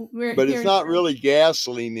 Oh, but it's not really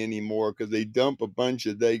gasoline anymore because they dump a bunch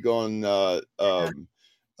of daggone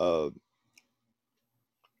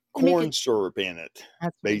corn syrup in it,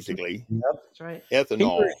 basically. Yep. That's right.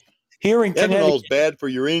 Ethanol. Here in Connecticut, ethanol is bad for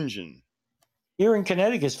your engine. Here in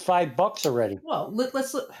Connecticut, it's $5 already. Well,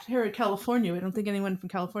 let's look here in California. I don't think anyone from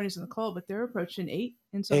California is on the call, but they're approaching $8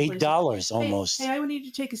 in some places. $8 almost. Hey, I would need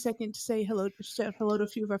to take a second to say hello to a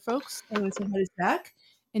few of our folks. I want to say hi to Zach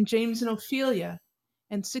and James and Ophelia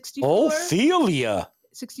and 64. Ophelia.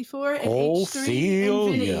 64 and H3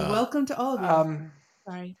 and Vinny. Welcome to all of you.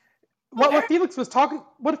 Sorry. What Felix was talking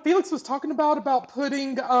about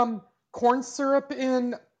putting corn syrup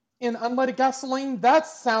in unleaded gasoline, that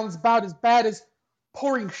sounds about as bad as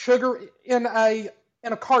pouring sugar in a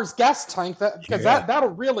car's gas tank, because that'll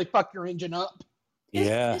really fuck your engine up.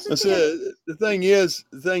 Yeah. The thing is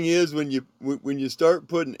when you start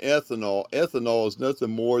putting ethanol is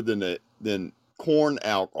nothing more than corn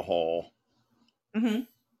alcohol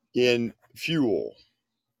in fuel.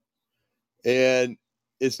 And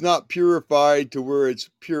it's not purified to where it's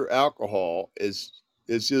pure alcohol. It's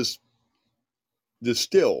just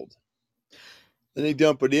distilled. Then they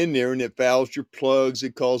dump it in there and it fouls your plugs.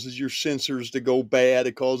 It causes your sensors to go bad.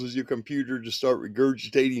 It causes your computer to start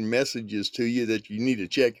regurgitating messages to you that you need to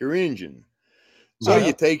check your engine. So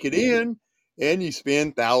you take it in and you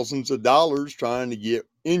spend thousands of dollars trying to get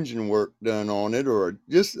engine work done on it, or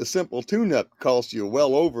just a simple tune-up costs you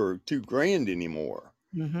well over $2,000 anymore.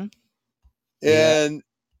 And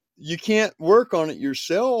you can't work on it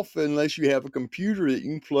yourself unless you have a computer that you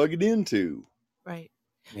can plug it into. Right.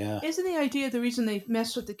 Yeah. Isn't the idea the reason they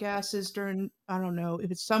mess with the gases during, I don't know,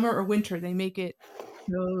 if it's summer or winter, they make it,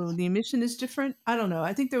 the emission is different? I don't know.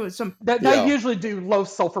 I think there was some. They usually do low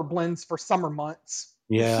sulfur blends for summer months.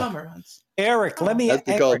 Yeah. Summer months. Eric, That's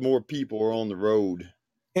because more people are on the road.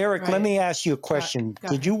 Eric, let me ask you a question.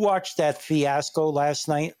 Did you watch that fiasco last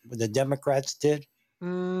night the Democrats did?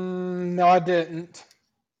 No, I didn't.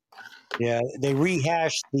 Yeah, they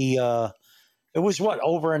rehashed the, it was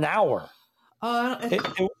over an hour.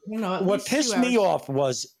 What pissed me off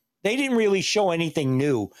was they didn't really show anything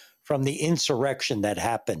new from the insurrection that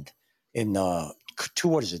happened. in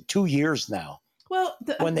 2 years now Well,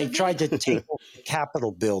 when they tried to take over the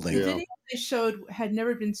Capitol building. The Yeah. video they showed had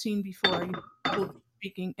never been seen before, publicly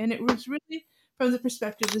speaking, and it was really from the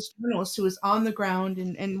perspective of this journalist who was on the ground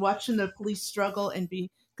and watching the police struggle and be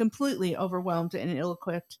completely overwhelmed and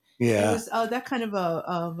ill-equipped. Yeah. It was that kind of a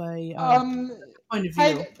point of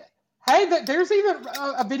view. There's even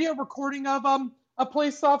a video recording of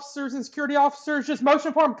police officers and security officers just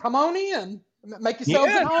motion for him, come on in, make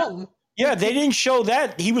yourselves at home. Yeah, they didn't show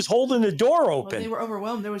that. He was holding the door Well, open. they were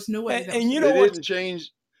overwhelmed. There was no way. And you know They what?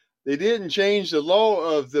 didn't change the law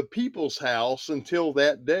of the People's House until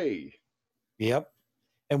that day. Yep.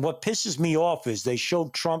 And what pisses me off is they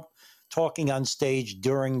showed Trump talking on stage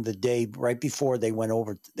during the day right before they went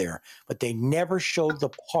over there, but they never showed the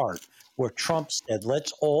part where Trump said,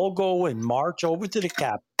 let's all go and march over to the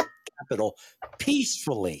Capitol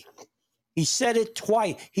peacefully. He said it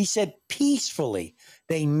twice. He said peacefully.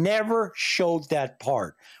 They never showed that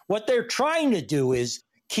part. What they're trying to do is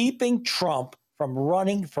keeping Trump from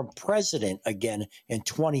running for president again in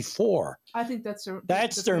 24. I think that's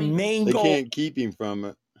their main They goal. can't keep him from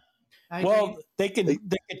it. Well, they could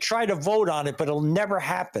try to vote on it, but it'll never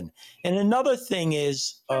happen. And another thing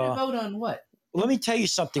is, try to vote on what? let me tell you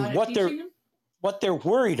something. What they're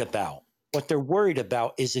worried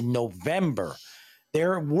about is in November.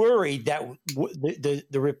 They're worried that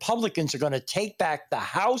the Republicans are going to take back the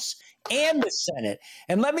House and the Senate.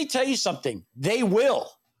 And let me tell you something. They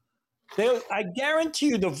will. I guarantee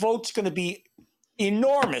you the vote's going to be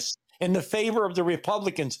enormous in the favor of the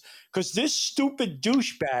Republicans because this stupid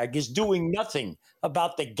douchebag is doing nothing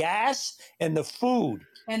about the gas and the food.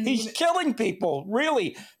 And he's killing people,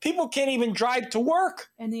 really. People can't even drive to work.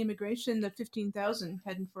 And the immigration, the 15,000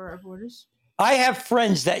 heading for our borders. I have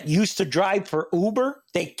friends that used to drive for Uber.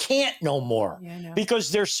 They can't no more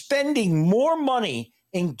because they're spending more money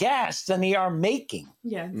in gas than they are making.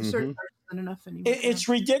 Yeah, the surcharge isn't enough anymore. It's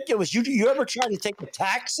ridiculous. You ever try to take a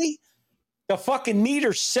taxi? The fucking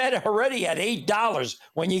meter's set already at $8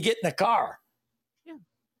 when you get in the car. Yeah,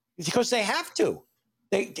 because they have to.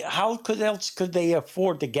 How else could they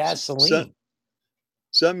afford the gasoline?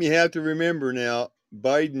 Something you have to remember now.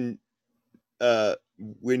 Biden,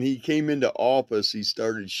 when he came into office, he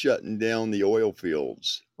started shutting down the oil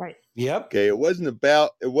fields. Right. Yep. Okay. It wasn't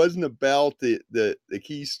about the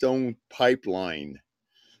Keystone Pipeline.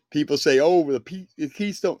 People say, "Oh,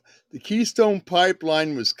 the Keystone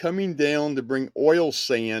Pipeline was coming down to bring oil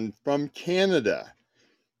sand from Canada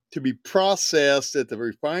to be processed at the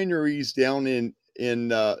refineries down in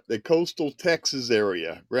the coastal Texas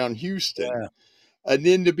area around Houston, and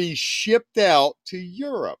then to be shipped out to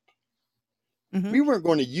Europe." We weren't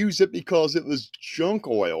going to use it because it was junk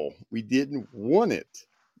oil. We didn't want it.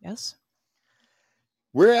 Yes.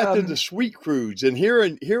 We're after the sweet crudes. And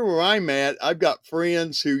here where I'm at, I've got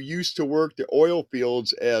friends who used to work the oil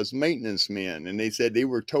fields as maintenance men. And they said they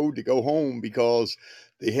were told to go home because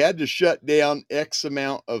they had to shut down X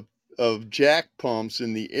amount of jack pumps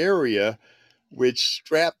in the area, which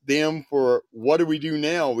strapped them for, what do we do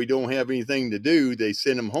now? We don't have anything to do. They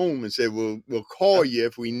sent them home and said, we'll call you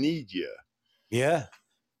if we need you. Yeah.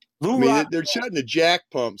 They're shutting the jack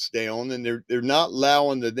pumps down, and they're not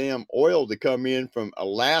allowing the damn oil to come in from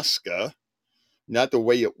Alaska, not the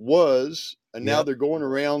way it was. And now they're going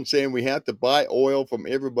around saying we have to buy oil from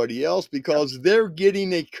everybody else because they're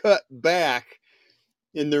getting a cut back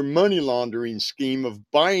in their money laundering scheme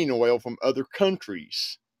of buying oil from other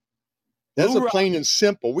countries. That's a plain and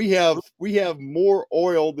simple. We have more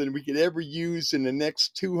oil than we could ever use in the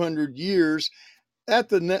next 200 years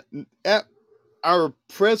at our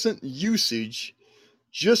present usage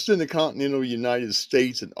just in the continental United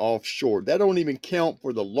States and offshore. That don't even count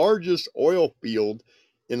for the largest oil field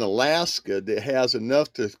in Alaska that has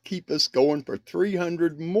enough to keep us going for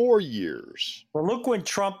 300 more years. Well, look, when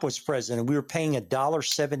Trump was president, we were paying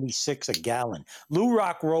 $1.76 a gallon. Lou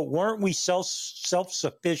Rock wrote, weren't we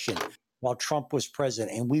self-sufficient while Trump was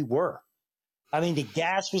president? And we were. I mean, the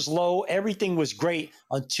gas was low. Everything was great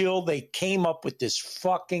until they came up with this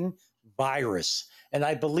fucking virus. And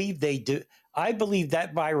I believe that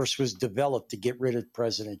virus was developed to get rid of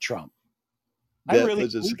President Trump. That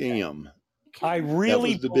was a scam. I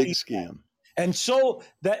really that was the big scam. And so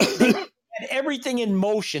that they had everything in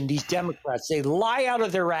motion, these Democrats. They lie out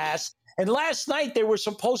of their ass. And last night they were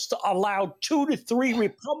supposed to allow 2 to 3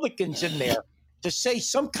 Republicans in there to say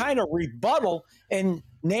some kind of rebuttal. And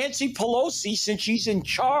Nancy Pelosi, since she's in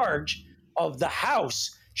charge of the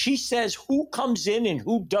House, she says who comes in and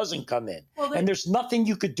who doesn't come in. And there's nothing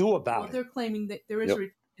you could do about it. They're claiming that there is a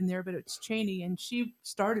Republican in there, but it's Cheney, and she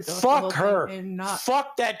started off the Fuck whole her. thing and not.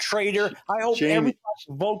 Fuck that traitor. I hope Cheney- everybody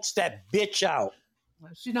votes that bitch out.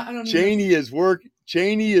 She's not. I don't even know.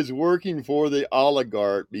 Cheney is working for the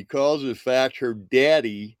oligarch because of the fact her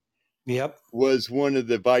daddy Yep. was one of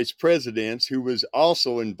the vice presidents who was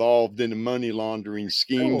also involved in the money laundering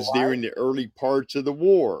schemes alive? during the early parts of the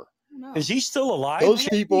war. No. Is he still alive? Those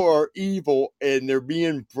people are evil, and they're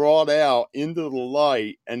being brought out into the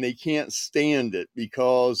light, and they can't stand it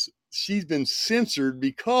because she's been censored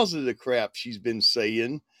because of the crap she's been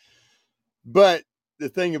saying. But the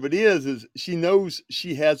thing of it is she knows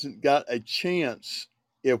she hasn't got a chance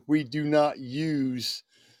if we do not use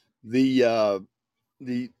the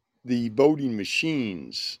voting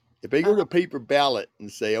machines. If they go to paper ballot and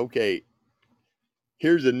say, okay,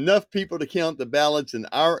 here's enough people to count the ballots in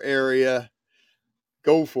our area,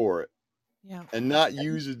 go for it. Yeah. And not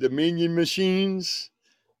use the Dominion machines,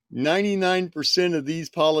 99% of these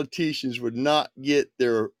politicians would not get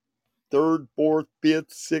their third, fourth,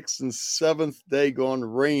 fifth, sixth, and seventh daggone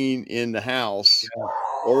reign in the House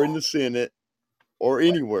or in the Senate or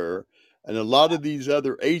anywhere. And a lot of these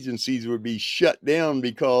other agencies would be shut down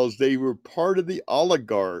because they were part of the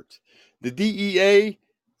oligarch. The DEA,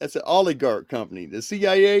 that's an oligarch company. The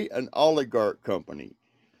CIA, an oligarch company.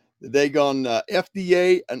 The daggone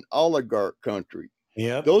FDA, an oligarch country.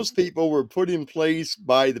 Yep. Those people were put in place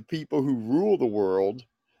by the people who rule the world,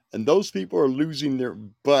 and those people are losing their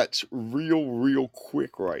butts real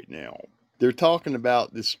quick right now. They're talking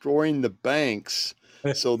about destroying the banks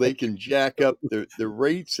so they can jack up the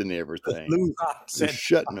rates and everything. Lou Rock They're said,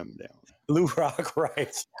 shutting them down. Lou Rock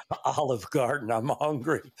writes, Olive Garden, I'm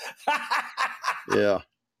hungry. Yeah.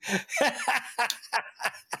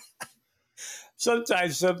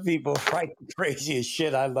 Sometimes some people write the craziest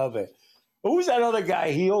shit. I love it. Who's that other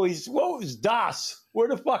guy? What was Das? Where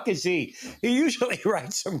the fuck is he? He usually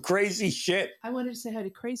writes some crazy shit. I wanted to say hi to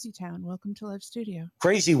Crazy Town. Welcome to Live Studio.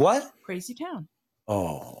 Crazy what? Crazy Town.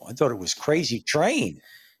 Oh, I thought it was Crazy Train.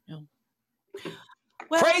 No.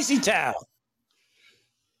 Well, Crazy Town.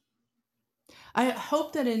 I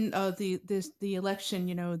hope that in the election,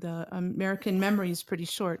 the American memory is pretty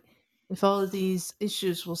short. If all of these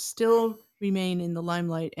issues will still remain in the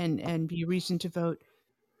limelight and be a reason to vote,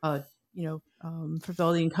 for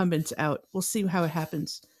all the incumbents out, we'll see how it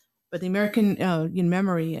happens. But the American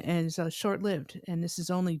memory is short-lived, and this is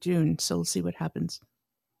only June, so we'll see what happens.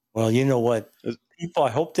 Well, you know what? People, I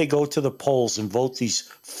hope they go to the polls and vote these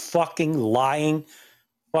fucking lying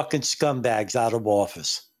fucking scumbags out of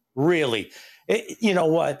office. Really. You know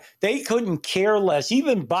what? They couldn't care less.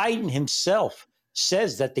 Even Biden himself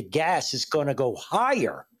says that the gas is going to go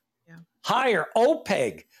higher. Yeah. Higher.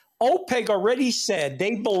 OPEC already said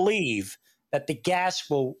they believe that the gas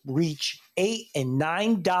will reach $8 and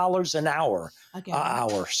 $9 an hour.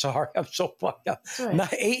 Sorry, I'm so fucked up. Right.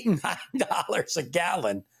 $8 and $9 a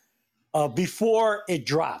gallon before it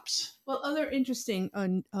drops. Well, other interesting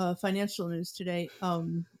financial news today.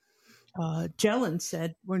 Jelen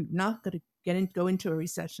said we're not going to go into a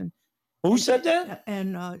recession. Who said that?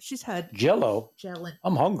 And she's had Jello. Jelen.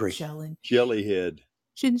 I'm hungry. Jelen. Jellyhead.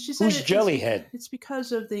 She said Who's Jellyhead? It's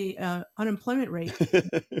because of the unemployment rate.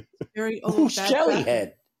 Very old. Who's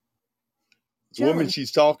Jellyhead? The woman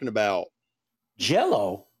she's talking about.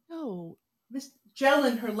 Jello? No. Miss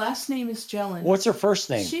Jelen, her last name is Jelen. What's her first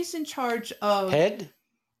name? She's in charge of... Head?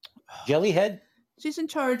 Jellyhead? She's in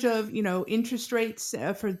charge of, interest rates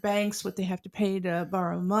for banks, what they have to pay to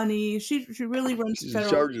borrow money. She really runs She's federal...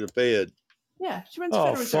 in charge of the Fed. Yeah, she runs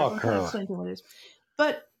Federal Reserve. Fuck her. What it is.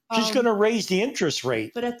 But... She's going to raise the interest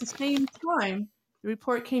rate. But at the same time, the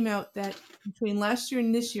report came out that between last year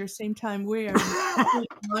and this year, same time, we are at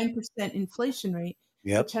 9% inflation rate,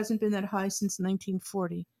 which hasn't been that high since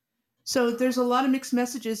 1940. So there's a lot of mixed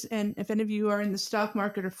messages. And if any of you are in the stock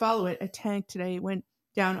market or follow it, a tank today went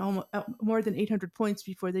down almost more than 800 points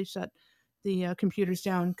before they shut the computers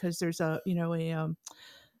down because there's a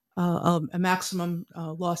maximum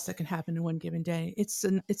loss that can happen in one given day. It's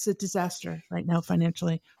a disaster right now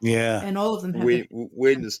financially. Yeah, and all of them have.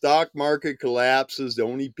 When the stock market collapses, the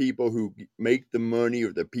only people who make the money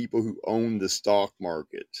are the people who own the stock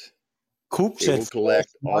market. Coop they will collect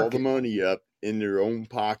all the money up in their own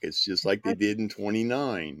pockets, just like they did in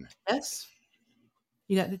 '29. Yes.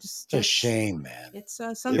 You got to just. It's a shame, man. It's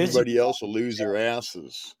something. Everybody else will lose their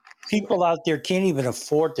asses. People out there can't even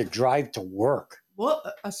afford to drive to work. Well,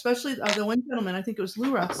 especially the one gentleman, I think it was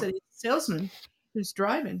Lou Rock, said he's a salesman who's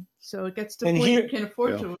driving. So it gets to the point you can't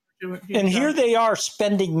afford to. And here they are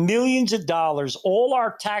spending millions of dollars, all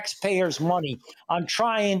our taxpayers' money, on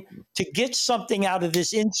trying to get something out of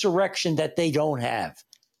this insurrection that they don't have.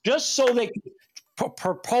 Just so they can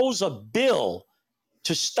propose a bill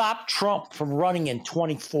to stop Trump from running in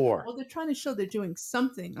 24. Well, they're trying to show they're doing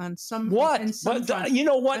something on some. What? In some But front. you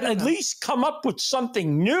know what? I don't At know. least come up with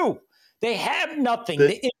something new. They have nothing.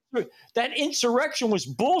 That insurrection was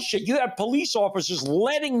bullshit. You have police officers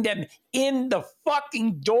letting them in the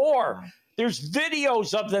fucking door. Wow. There's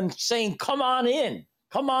videos of them saying, "Come on in,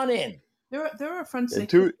 come on in." There are fronts.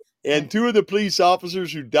 And two of the police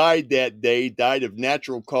officers who died that day died of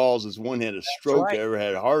natural causes. One had a stroke, right. the other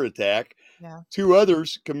had a heart attack. Yeah. 2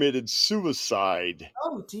 others committed suicide.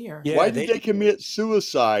 Oh dear. Yeah, Why did they commit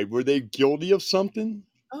suicide? Were they guilty of something?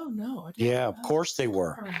 Oh no. I didn't Yeah, know. of course they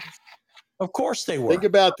were. Horrendous. Of course they were. Think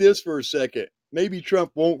about this for a second. Maybe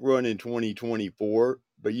Trump won't run in 2024,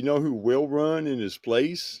 but you know who will run in his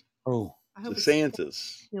place? Oh, I hope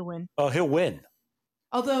DeSantis. he'll win. oh, he'll win.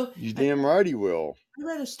 Although You damn right he will. I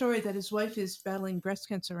read a story that his wife is battling breast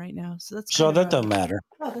cancer right now, so that's So kind that of doesn't matter.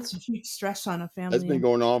 Oh, that's a huge stress on a family. That's been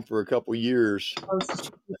going on for a couple years.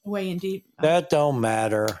 Way in deep. That don't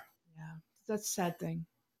matter. Yeah, that's a sad thing.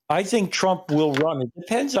 I think Trump will run. It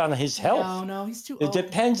depends on his health. No, he's too It old.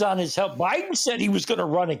 depends on his health. Biden said he was going to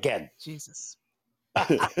run again. Jesus.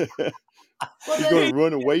 He's going to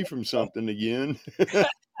run away from something again.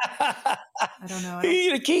 I don't know.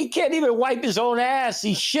 He can't even wipe his own ass.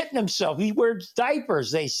 He's shitting himself. He wears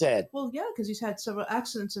diapers, they said. Well, yeah, because he's had several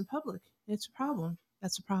accidents in public. It's a problem.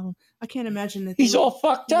 That's a problem. I can't imagine that He's all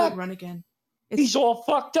fucked he up. would run again. He's all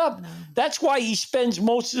fucked up. No. That's why he spends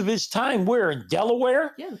most of his time where? In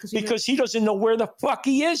Delaware? Yeah, because he doesn't know where the fuck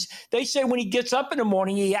he is. They say when he gets up in the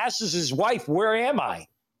morning, he asks his wife, "Where am I?"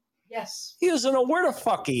 Yes. He doesn't know where the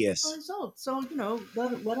fuck he is. Well, he's old, so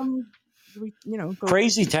let him. Go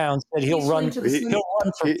Crazy Town said he'll run. He'll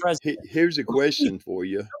run for president. Here's a question for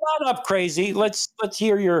you. Come on up, Crazy. Let's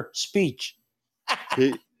hear your speech.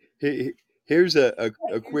 Here's a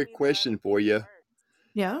quick question for you.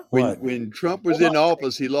 Yeah. When Trump was in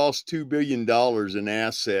office, he lost $2 billion in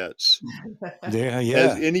assets. Yeah.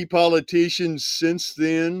 Has any politician since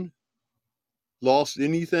then lost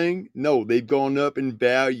anything? No, they've gone up in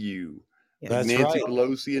value. That's Nancy right.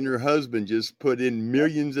 Pelosi and her husband just put in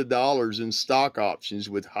millions of dollars in stock options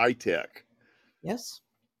with high tech. Yes.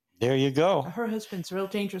 There you go. Her husband's a real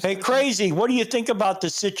dangerous. Hey, person. Crazy, what do you think about the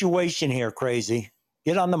situation here, Crazy?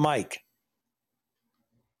 Get on the mic.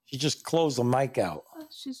 She just closed the mic out. Well,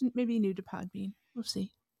 she's maybe new to Podbean. We'll see.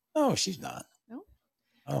 No, she's not. No?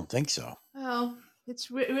 I don't think so. Well,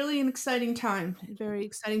 it's really an exciting time. A very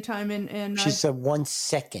exciting time. And She said 1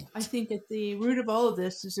 second. I think at the root of all of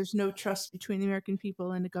this is there's no trust between the American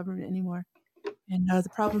people and the government anymore. And the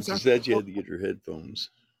problems She are. said you had to get her headphones.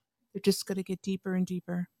 They're just going to get deeper and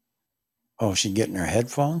deeper. Oh, she getting her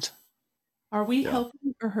headphones? Are we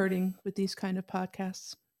helping or hurting with these kind of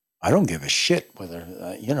podcasts? I don't give a shit whether,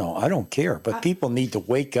 I don't care. But people need to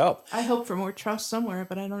wake up. I hope for more trust somewhere,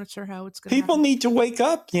 but I'm not sure how it's going to People need to wake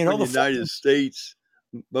up. In the United States,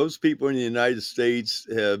 most people in the United States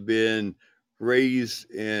have been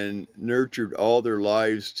raised and nurtured all their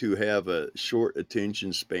lives to have a short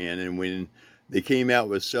attention span. And when they came out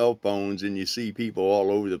with cell phones and you see people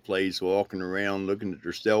all over the place walking around looking at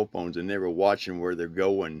their cell phones and never watching where they're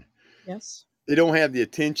going. Yes. They don't have the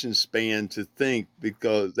attention span to think,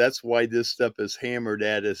 because that's why this stuff is hammered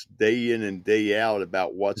at us day in and day out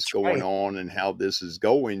about what's going on and how this is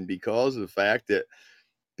going, because of the fact that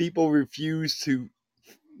people refuse to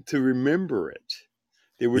remember it.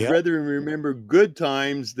 They would rather remember good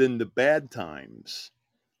times than the bad times.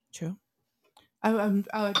 True. I'm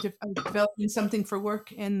developing something for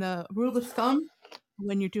work, and the rule of thumb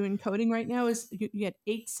when you're doing coding right now is you get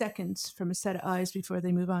 8 seconds from a set of eyes before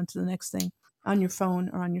they move on to the next thing on your phone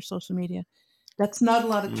or on your social media. That's not a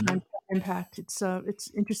lot of time to impact.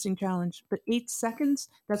 It's interesting challenge, but 8 seconds,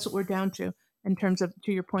 that's what we're down to in terms of,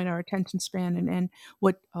 to your point, our attention span and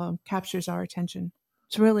what captures our attention.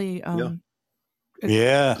 It's really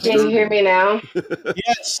Yeah. Can you hear me now?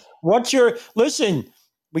 Yes. Listen,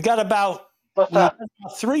 we got about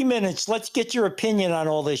 3 minutes. Let's get your opinion on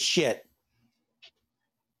all this shit.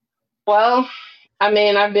 Well, I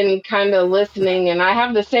mean, I've been kind of listening, and I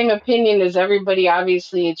have the same opinion as everybody.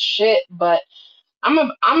 Obviously, it's shit, but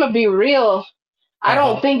I'm gonna be real. I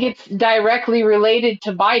don't think it's directly related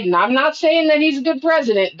to Biden. I'm not saying that he's a good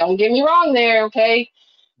president. Don't get me wrong there, okay?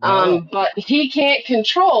 But he can't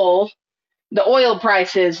control the oil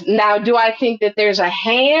prices. Now, do I think that there's a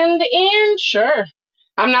hand in? Sure.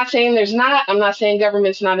 I'm not saying there's not. I'm not saying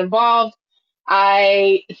government's not involved.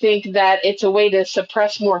 I think that it's a way to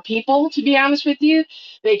suppress more people, to be honest with you.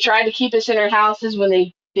 They tried to keep us in our houses when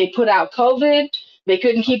they put out COVID. They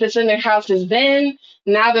couldn't keep us in their houses then.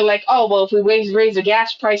 Now they're like, oh, well, if we raise the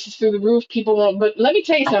gas prices through the roof, people won't. But let me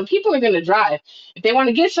tell you something, people are going to drive. If they want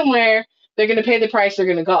to get somewhere, they're going to pay the price, they're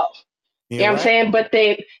going to go. You know You're what I'm right.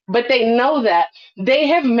 saying? But they know that they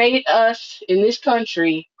have made us in this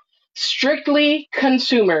country strictly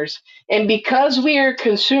consumers. And because we are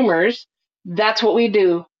consumers, that's what we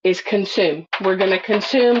do is consume. We're going to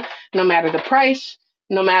consume no matter the price,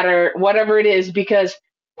 no matter whatever it is, because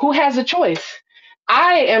who has a choice?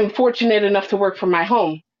 I am fortunate enough to work from my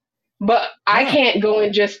home, but I Yeah. can't go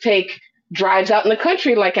and just take drives out in the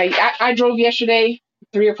country like I drove yesterday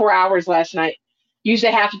 3 or 4 hours last night. Used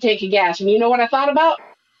a half a tank of gas. And you know what I thought about?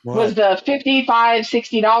 Was What? the $55,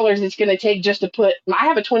 $60 it's going to take just to put, I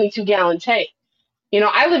have a 22-gallon tank.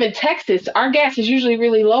 I live in Texas. Our gas is usually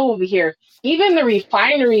really low over here. Even the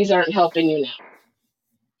refineries aren't helping you now.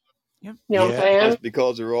 Yep. You know what I'm Yeah. saying? That's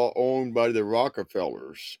because they're all owned by the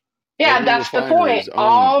Rockefellers. Yeah, Every that's the refinery point. is owned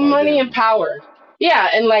All by money and them. power. Yeah,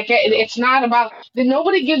 and like Yeah. it's not about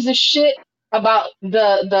nobody gives a shit about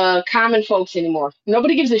the common folks anymore.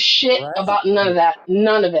 Nobody gives a shit Right. about none of that.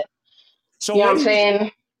 None of it. So You know what what I'm do you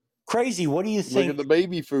saying? crazy? What do you Look at think? the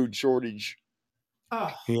baby food shortage.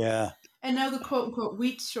 Oh, Yeah. and now the quote unquote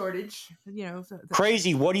wheat shortage.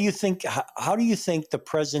 Crazy. What do you think? How do you think the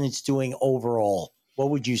president's doing overall? What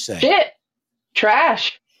would you say? Shit.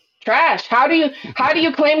 Trash. Trash. How do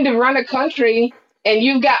you claim to run a country and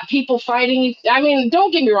you've got people fighting? I mean,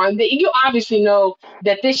 don't get me wrong. You obviously know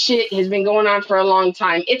that this shit has been going on for a long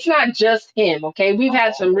time. It's not just him, okay? We've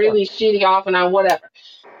had some really shitty off and on whatever.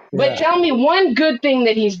 But Yeah. tell me one good thing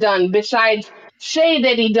that he's done besides say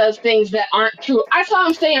that he does things that aren't true. I saw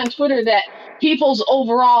him say on Twitter that people's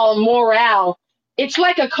overall morale, it's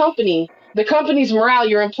like a company. The company's morale,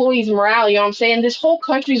 your employees' morale, you know what I'm saying? This whole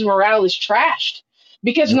country's morale is trashed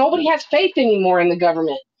because nobody has faith anymore in the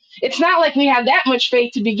government. It's not like we had that much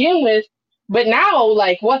faith to begin with, but now,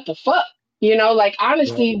 like, what the fuck? Like Yeah.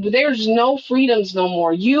 honestly, there's no freedoms no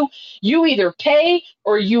more. You either pay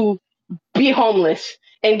or you be homeless.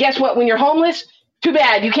 And guess what? When you're homeless, too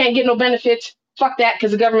bad you can't get no benefits. Fuck that,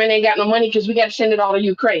 because the government ain't got no money because we got to send it all to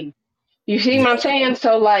Ukraine. You see Yeah. what I'm saying?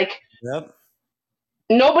 So like Yep.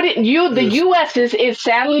 the Yes. U.S. is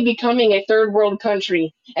sadly becoming a third world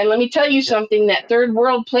country. And let me tell you something: that third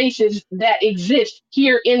world places that exist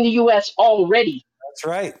here in the U.S. already. That's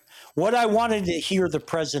right. What I wanted to hear the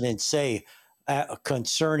president say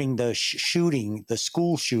concerning the shooting, the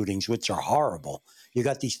school shootings, which are horrible. You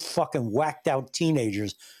got these fucking whacked out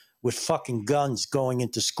teenagers with fucking guns going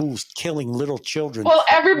into schools, killing little children. Well,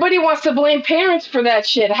 everybody wants to blame parents for that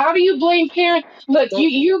shit. How do you blame parents? Look,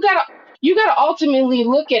 you gotta ultimately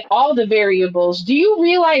look at all the variables. Do you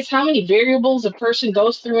realize how many variables a person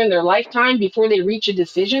goes through in their lifetime before they reach a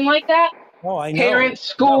decision like that? Oh, I know. Parents,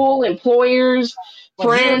 school, employers, But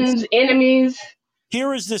friends, enemies,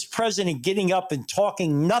 here is this president getting up and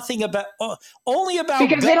talking nothing about, only about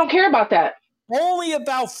because guns. they don't care about that. Only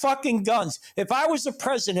about fucking guns. If I was the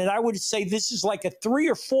president, I would say this is like a 3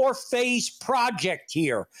 or 4 phase project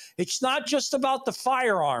here. It's not just about the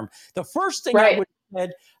firearm. The first thing Right. I would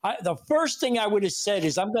have said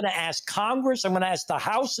is I'm going to ask Congress, I'm going to ask the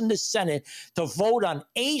House and the Senate to vote on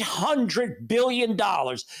 $800 billion,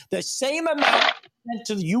 the same amount sent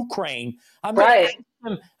to the Ukraine. I'm going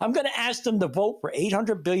to ask them to vote for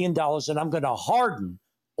 $800 billion, and I'm going to harden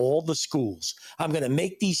all the schools. I'm going to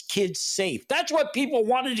make these kids safe. That's what people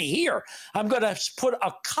wanted to hear. I'm going to put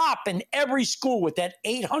a cop in every school with that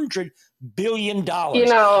 $800 billion.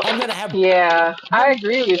 I'm going to have Yeah, I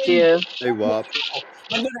agree with you. Hey, Wop.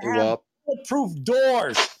 I'm going to have bulletproof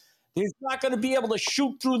doors. They're not going to be able to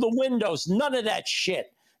shoot through the windows. None of that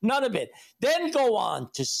shit. None of it. Then go on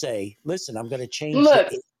to say, listen, I'm going to change Look,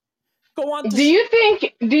 go on to do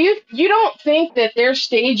you don't think that they're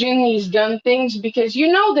staging these gun things because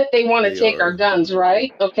you know that they want to They take our are. guns,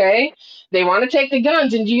 right? Okay. They want to take the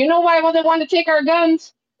guns. And do you know why they want to take our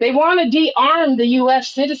guns? They want to de-arm the US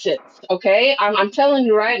citizens. Okay. I'm telling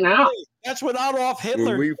you right now. That's what Adolf When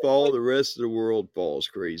Hitler. we fall, the rest of the world falls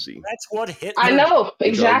crazy. That's what Hitler. I know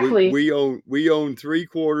exactly. Because we own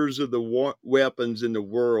 3/4 of the weapons in the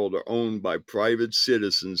world are owned by private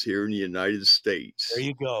citizens here in the United States. There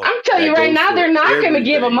you go. I'm telling you right now, they're not going to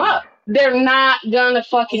give them up. They're not going to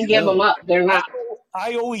fucking give them up. They're not.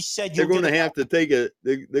 I always said they're going to have to take they're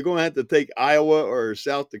going to have to take Iowa or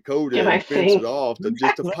South Dakota and fence it off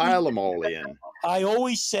to pile them all in. I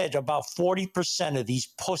always said about 40% of these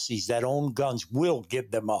pussies that own guns will give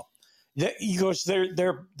them up. Because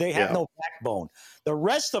they have no backbone. The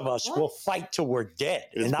rest of us will fight till we're dead.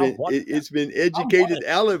 It's been educated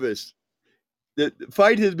out of us. The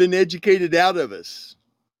fight has been educated out of us.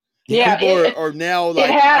 Yeah, People are now it like,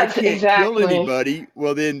 I has can't kill exactly. anybody.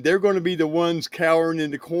 Well, then they're going to be the ones cowering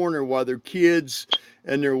in the corner while their kids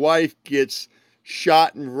and their wife gets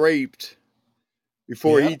shot and raped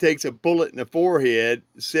before he takes a bullet in the forehead,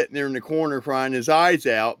 sitting there in the corner crying his eyes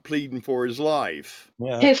out, pleading for his life.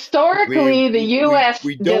 Yeah. Historically, the U.S.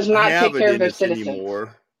 We does don't not have take it care of in their us citizens.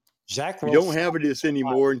 anymore. Zach We don't have it in us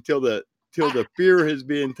anymore until the fear has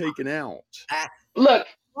been taken out. Look,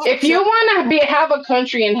 if you want to have a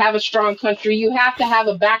country and have a strong country, you have to have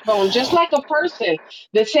a backbone, just like a person.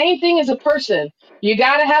 The same thing as a person. You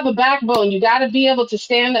got to have a backbone. You got to be able to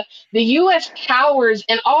stand up. The U.S. cowers,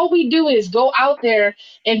 and all we do is go out there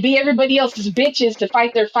and be everybody else's bitches to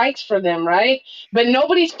fight their fights for them, right? But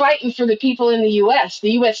nobody's fighting for the people in the U.S.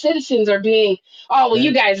 The U.S. citizens are being, oh, well,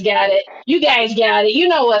 you guys got it. You guys got it. You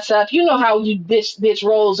know what's up. You know how you bitch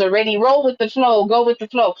rolls already. Roll with the flow. Go with the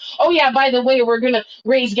flow. Oh, yeah, by the way, we're going to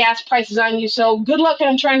raise gas prices on you. So good luck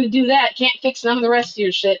on trying to do that. Can't fix none of the rest of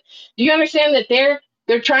your shit. Do you understand that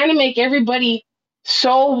they're trying to make everybody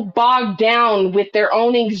so bogged down with their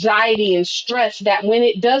own anxiety and stress that when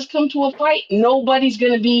it does come to a fight, nobody's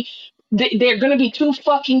going to be, they're going to be too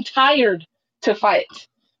fucking tired to fight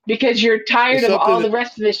because you're tired It's of something all the that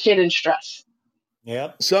rest of this shit and stress.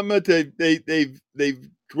 Yep. something that they've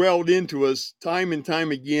drilled into us time and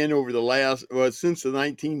time again over the last since the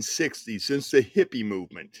 1960s, since the hippie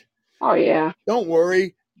movement. Oh, yeah. Don't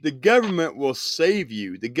worry, the government will save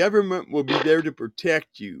you. The government will be there to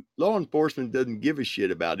protect you. Law enforcement doesn't give a shit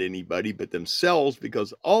about anybody but themselves,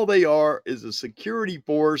 because all they are is a security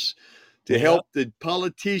force to help the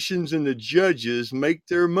politicians and the judges make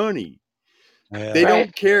their money. They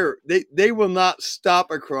don't care. They will not stop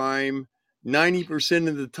a crime 90%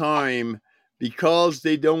 of the time because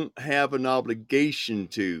they don't have an obligation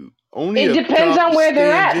to. Only It a depends cop on where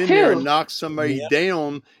they're stands at, in there and too. knocks somebody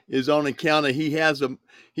down is on account of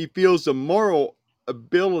he feels the moral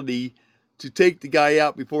ability to take the guy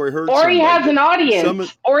out before he hurts Or somebody. he has an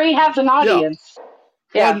audience.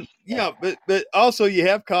 Yeah. Well, yeah, but also you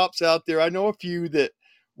have cops out there. I know a few that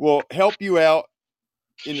will help you out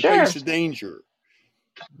in the face of danger.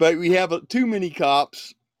 But we have too many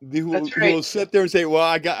cops who will sit there and say, "Well,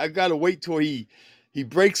 I got to wait till he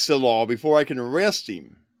breaks the law before I can arrest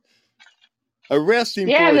him." Arrest him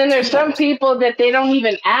Yeah, for and then there's some attempt. people that they don't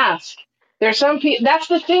even ask. There's some people. That's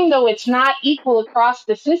the thing, though. It's not equal across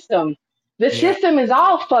the system. The system is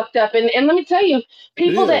all fucked up. And let me tell you,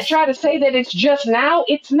 people that try to say that it's just now,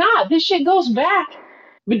 it's not. This shit goes back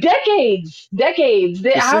decades, decades.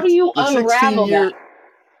 How do you unravel that?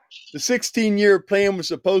 The 16-year plan was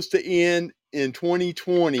supposed to end in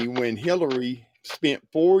 2020 when Hillary spent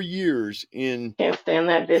 4 years in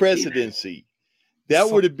presidency. That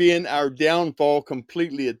would have been our downfall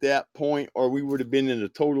completely at that point, or we would have been in a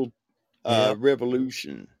total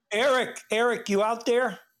revolution. Eric, you out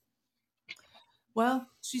there? Well,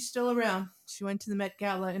 she's still around. She went to the Met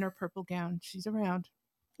Gala in her purple gown. She's around.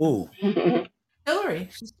 Ooh. Hillary,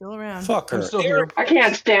 she's still around. Fuck her. I'm still here. I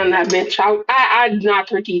can't stand that bitch. I'd knock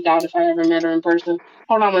her teeth out if I ever met her in person.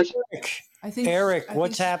 Hold on one second. Eric,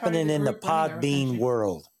 what's happening in the Podbean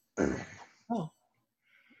world? Oh.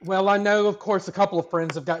 Well, I know, of course, a couple of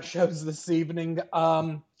friends have got shows this evening.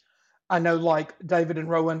 I know, like, David and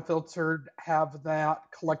Row Unfiltered have that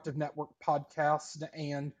Collective Network podcast,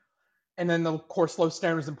 and then, of course, Low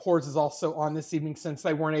Standards and Pours is also on this evening since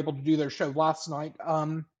they weren't able to do their show last night.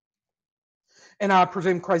 And I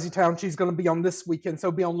presume Crazy Town, she's going to be on this weekend,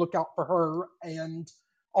 so be on lookout for her, and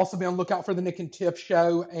also be on lookout for the Nick and Tiff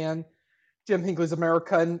show and Jim Hinckley's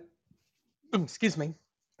America. And excuse me.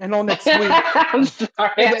 And on next week, I'm sorry,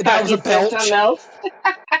 that was a belch. Else.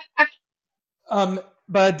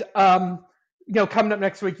 But coming up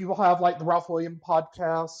next week, you will have like the Ralph Williams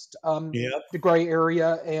podcast, the Gray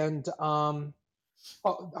Area, and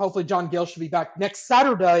hopefully John Gale should be back next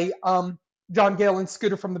Saturday. John Gale and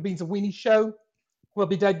Scooter from the Beans and Weenie Show will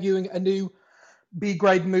be debuting a new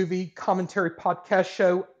B-grade movie commentary podcast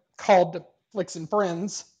show called Flicks and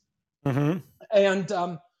Friends. Mm-hmm.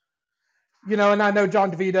 And and I know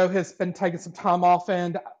John DeVito has been taking some time off,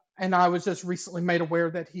 and I was just recently made aware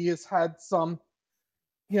that he has had some,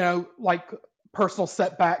 like personal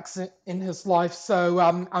setbacks in his life. So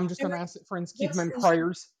I'm just going to ask that friends keep him in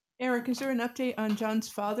prayers. Eric, is there an update on John's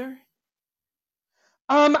father?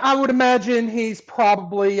 I would imagine he's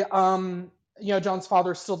probably, John's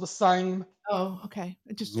father is still the same. Oh, okay.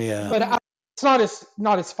 But it's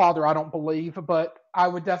not his father, I don't believe. But I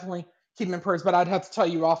would definitely keep him in prayers. But I'd have to tell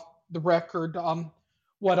you off the record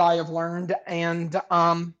what I have learned, and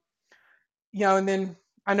and then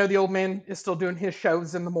I know the old man is still doing his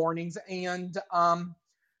shows in the mornings, and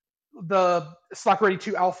the Slack Ready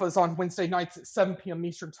 2 Alphas on Wednesday nights at 7 p.m.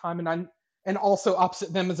 Eastern Time, and also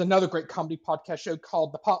opposite them is another great comedy podcast show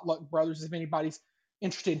called The Potluck Brothers, if anybody's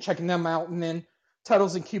interested in checking them out. And then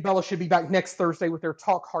Tuttles and Cubella should be back next Thursday with their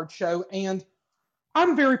Talk Hard show. And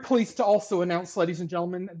I'm very pleased to also announce, ladies and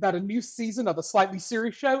gentlemen, that a new season of the Slightly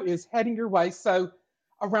Serious Show is heading your way. So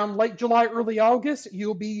around late July, early August,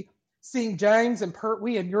 you'll be seeing James and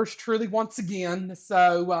Pertwee and yours truly once again.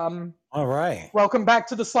 So All right. welcome back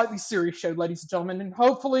to the Slightly Serious Show, ladies and gentlemen. And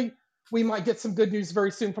hopefully we might get some good news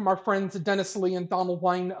very soon from our friends Dennis Lee and Donald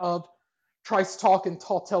Wayne of Trice Talk and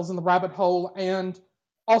Tall Tales in the Rabbit Hole. And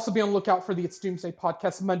also be on the lookout for the It's Doomsday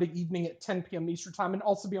podcast Monday evening at 10 p.m. Eastern Time. And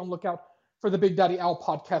also be on the lookout for the Big Daddy Owl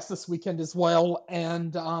podcast this weekend as well.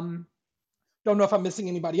 And don't know if I'm missing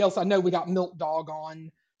anybody else. I know we got Milk Dog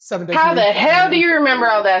on 7 days. How the hell do you remember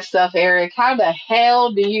all that stuff, Eric? How the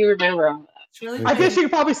hell do you remember all that? It's really I guess you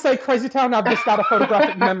could probably say Crazy Town. I've just got a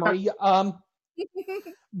photographic memory.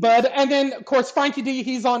 But and then of course Frankie D,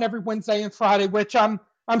 he's on every Wednesday and Friday, which I'm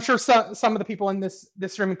sure some of the people in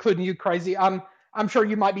this room, including you, Crazy, I'm sure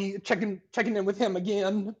you might be checking in with him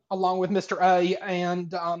again, along with Mr. A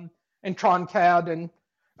and Tron Cad and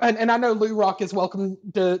I know Lou Rock is welcome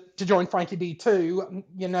to join Frankie D too.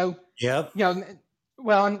 Yep.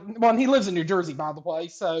 Well, and he lives in New Jersey, by the way,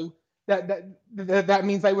 so that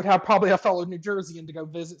means they would have probably a fellow New Jerseyan to go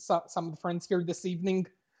visit some of the friends here this evening,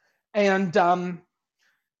 and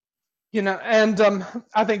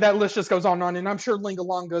I think that list just goes on and on, and I'm sure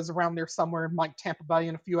Lingalonga is around there somewhere, and Mike Tampa Bay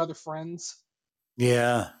and a few other friends.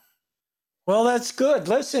 Yeah. Well, that's good.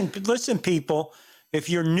 Listen, people. If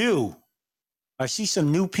you're new, I see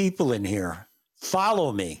some new people in here.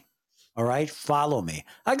 Follow me. All right? Follow me.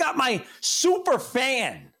 I got my super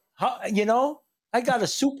fan. I got a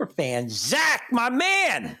super fan. Zach, my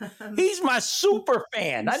man. He's my super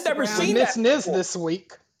fan. I've never seen Miss that. Niz this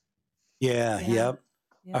week. Yeah. Yep.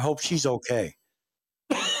 Yeah. I hope she's okay.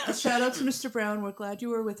 Shout out to Mr. Brown. We're glad you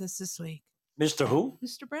were with us this week. Mr. Who?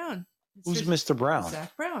 Mr. Brown. Who's Mr. Brown?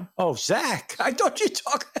 Zach Brown. Oh, Zach. I thought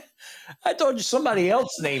you somebody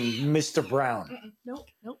else named Mr. Brown. Nope.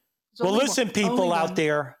 There's Well, only listen, one. people Only out one.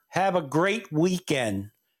 there, have a great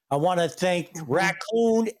weekend. I want to thank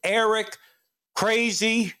Raccoon, Eric,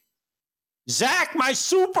 Crazy, Zach, my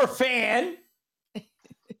super fan.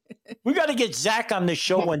 We got to get Zach on the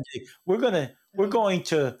show one day. We're going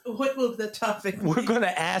to What will the topic be? We're going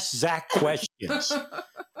to ask Zach questions.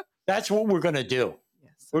 That's what we're going to do.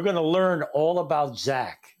 Yes. We're going to learn all about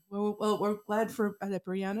Zach. Well, we're glad that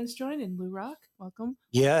Brianna's joined and Lou Rock. Welcome.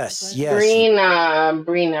 Yes. Brina.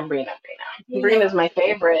 Brina's my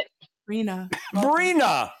favorite. Brina.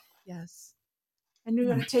 Yes. And you're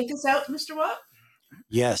going to take us out, Mr. Watt?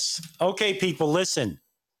 Yes. Okay, people, listen.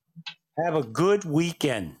 Have a good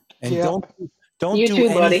weekend. And don't You do too,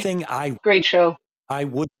 buddy. anything Great show. I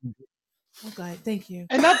wouldn't. Oh, God. Thank you.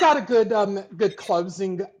 And I've got a good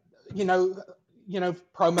closing,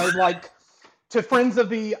 promo, like to friends of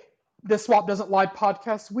the This Swap Doesn't Lie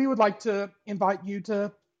podcast. We would like to invite you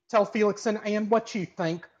to tell Felix and Ann what you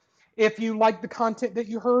think. If you like the content that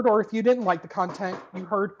you heard, or if you didn't like the content you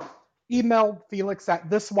heard, email Felix at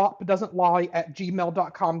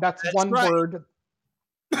thisswapdoesn'tlie@gmail.com. That's one right. word.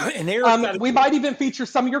 And Eric, We might even feature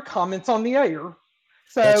some of your comments on the air.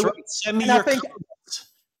 So that's right. Send me and I your think- comments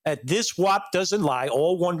at thiswapdoesn'tlie,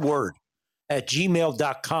 all one word, at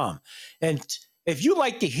gmail.com. And if you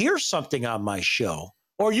like to hear something on my show,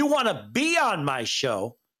 or you want to be on my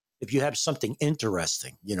show, if you have something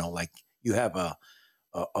interesting, like you have a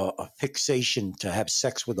fixation to have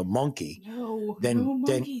sex with a monkey, No then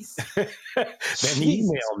monkeys. then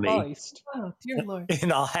email me, Christ. Oh, dear Lord.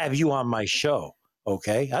 and I'll have you on my show.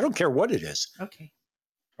 Okay, I don't care what it is, Okay.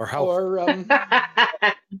 or how Or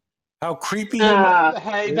how creepy.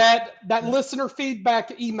 hey, that listener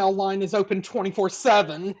feedback email line is open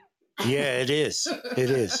 24/7. Yeah, it is.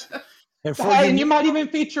 It is. And for Hey, and you might even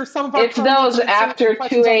feature some of our It's those after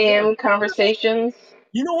 2 a.m. conversations.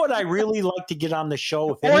 You know what I really like to get on the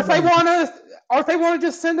show? Or if they want to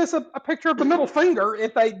just send us a picture of the middle finger,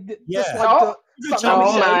 if they just like Oh. to.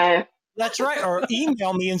 Oh my. That's right. Or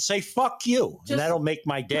email me and say, fuck you. Just- And that'll make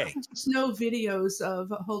my day. Just no videos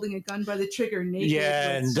of holding a gun by the trigger naked. Yeah,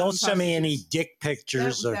 with and some don't send me any prostitutes. dick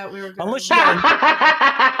pictures. That we were gonna Unless do. you got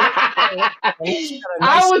a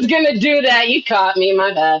I was gonna do that. You caught me.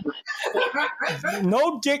 My bad.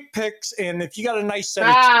 no dick pics. And if you got a nice set of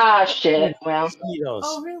Ah, shit. Well, Cheetos,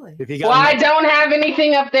 Oh, really? if you got well, a I nice- don't have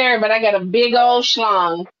anything up there, but I got a big old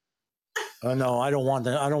schlong. Oh, no, I don't want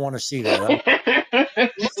to see that.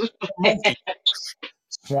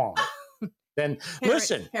 Swamp. Then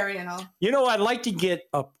listen, Harry and all. you know, I'd like to get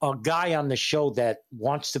a guy on the show that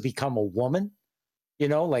wants to become a woman. You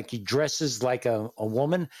know, like he dresses like a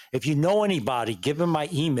woman. If you know anybody, give him my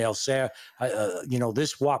email. Say, you know,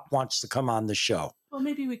 this WAP wants to come on the show. Well,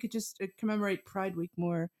 maybe we could just commemorate Pride Week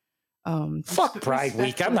more. Fuck Pride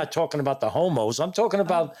Week. I'm not talking about the homos. I'm talking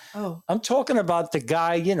about. I'm talking about the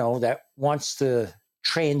guy, you know, that wants to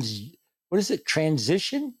what is it?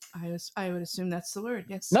 Transition? I would assume that's the word.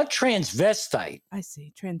 Yes. Not transvestite. I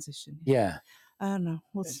see. Transition. Yeah. I don't know.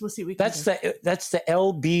 We'll see. That's the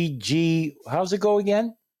LBG. How's it go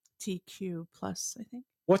again? TQ plus, I think.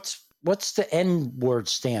 What's the N word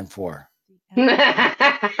stand for? We're not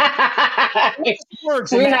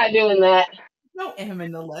doing that. No M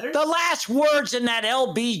in the letters. The last words in that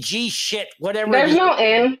LBG shit, whatever. There's no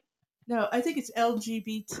N. No, I think it's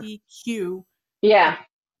LGBTQ. Yeah.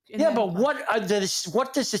 Yeah, but what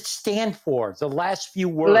does it stand for? The last few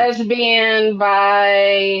words. Lesbian,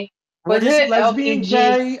 bi. What is it? Lesbian,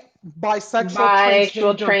 gay,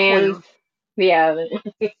 bisexual, trans. queer. Yeah.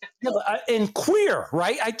 And queer,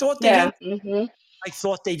 right? I thought I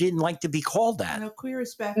thought they didn't like to be called that. No, queer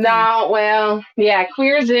is back. No, well, yeah,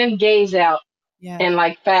 queer's in, gays out. Yeah. And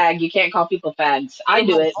like fag, you can't call people fags. I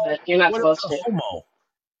do it, but you're not supposed to. Homo?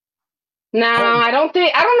 No, I don't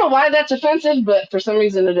know why that's offensive, but for some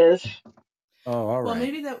reason it is. Oh, all right. Well,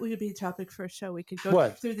 maybe that would be a topic for a show. We could go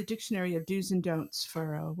through the dictionary of do's and don'ts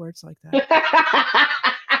for words like that.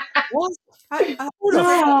 What?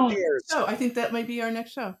 I think that might be our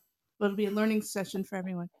next show. It'll be a learning session for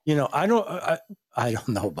everyone. You know, I don't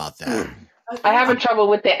know about that. I have trouble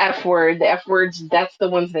with the F word. The F words, that's the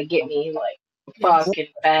ones that get me, like fuck and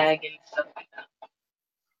fag and stuff like that.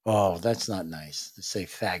 Oh, that's not nice to say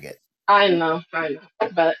faggot. I know.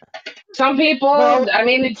 But some people, I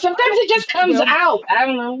mean, sometimes it just comes out. I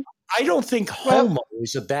don't know. I don't think homo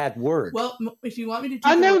is a bad word. Well, if you want me to do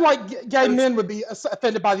I know like gay men would be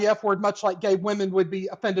offended by the F word, much like gay women would be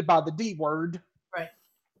offended by the D word. Right.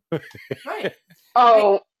 Right.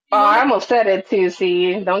 I almost said it too.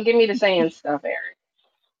 See, don't get me to saying stuff, Eric.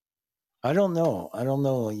 I don't know.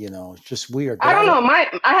 You know, it's just weird. I don't know.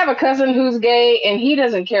 I have a cousin who's gay, and he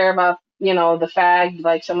doesn't care about the fag,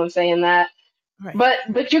 like someone saying that. Right.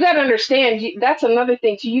 But you got to understand, that's another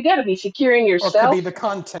thing too. You got to be securing yourself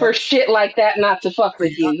for shit like that, not to fuck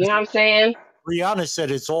with you. You know what I'm saying? Rihanna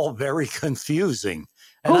said it's all very confusing.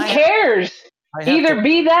 And who cares? Either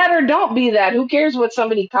be that or don't be that. Who cares what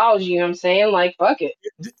somebody calls you? You know what I'm saying? Like, fuck it.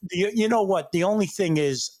 You know what? The only thing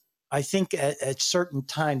is, I think at certain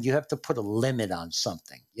times you have to put a limit on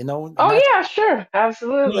something, you know? Oh, yeah, sure.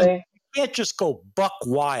 Absolutely. I mean, you can't just go buck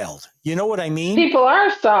wild. You know what I mean? People are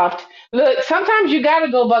soft. Look, sometimes you got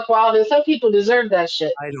to go buck wild, and some people deserve that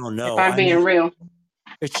shit. I don't know. If I'm being real.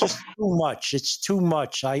 It's just too much. It's too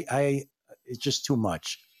much. It's just too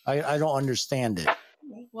much. I don't understand it.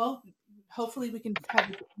 Well, hopefully we can have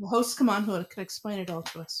the hosts come on who can explain it all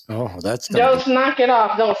to us. Oh, that's Just knock it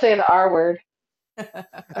off. Don't say the R word.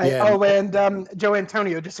 Yeah. Oh, and Joe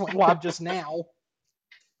Antonio just went live just now.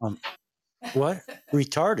 What?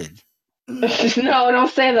 Retarded? No,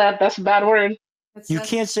 don't say that. That's a bad word. You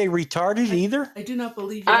can't say retarded either? I do not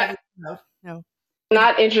believe you. No.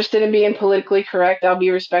 Not interested in being politically correct. I'll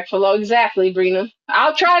be respectful. Oh, exactly, Brina.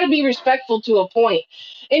 I'll try to be respectful to a point.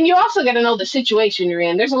 And you also got to know the situation you're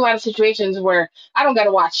in. There's a lot of situations where I don't got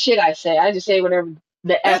to watch shit I say. I just say whatever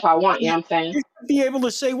the F I want. You know what I'm saying? You should be able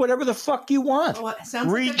to say whatever the fuck you want. Well,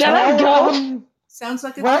 sounds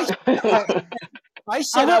like I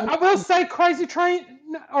said I will say Crazy Train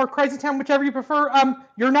or Crazy Town, whichever you prefer.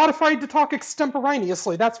 You're not afraid to talk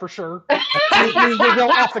extemporaneously. That's for sure. You're real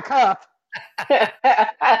off the cuff.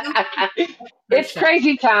 It's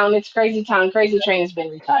Crazy Town. It's Crazy Town. Crazy Train has been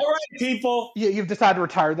retired. All right, people. You've decided to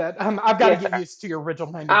retire that. I've got to get used to your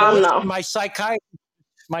original name. No. My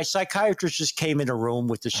psychiatrist just came in a room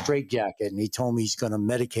with the straitjacket, and he told me he's going to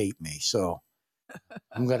medicate me. So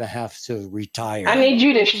I'm going to have to retire. I need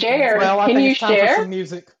you to share. Well, Can you share? For some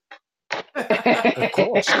music. Of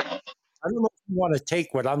course. I don't know if you want to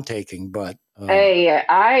take what I'm taking, but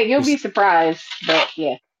you'll be surprised. But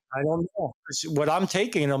yeah. I don't know. What I'm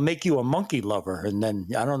taking, it'll make you a monkey lover, and then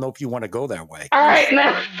I don't know if you want to go that way. All right,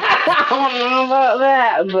 now I don't know about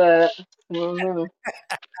that, but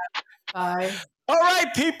bye. All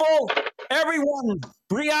right, people, everyone,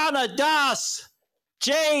 Brianna, Das,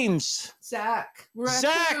 James, Zach,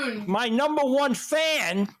 my number one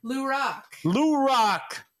fan, Lou Rock,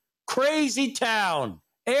 Crazy Town,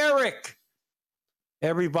 Eric.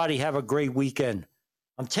 Everybody have a great weekend.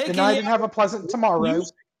 I'm taking Good night and have a pleasant tomorrow.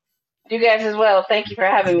 You guys as well. Thank you for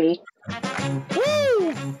having me.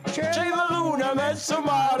 Woo! C'è la luna, mezzo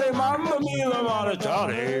mare, mamma mia.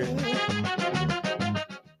 Monotone.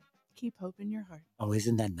 Keep hope in your heart. Oh,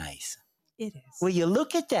 isn't that nice? It is. Will you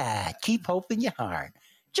look at that? Keep hope in your heart.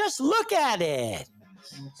 Just look at it.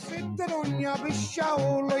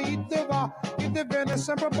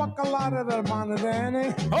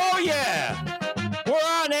 Oh, yeah. We're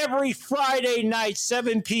on every Friday night,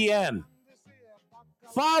 7 p.m.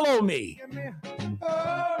 Follow me.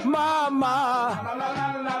 Mama.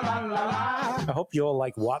 I hope you all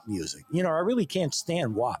like WAP music. You know, I really can't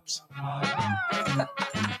stand WAPs.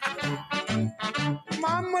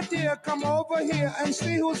 Mama dear, come over here and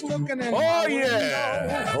see who's looking in. Oh,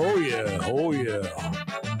 yeah. Oh, yeah. Oh, yeah.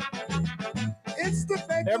 It's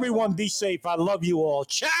the Everyone be safe. I love you all.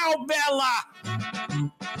 Ciao, Bella.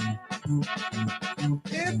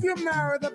 If you marry the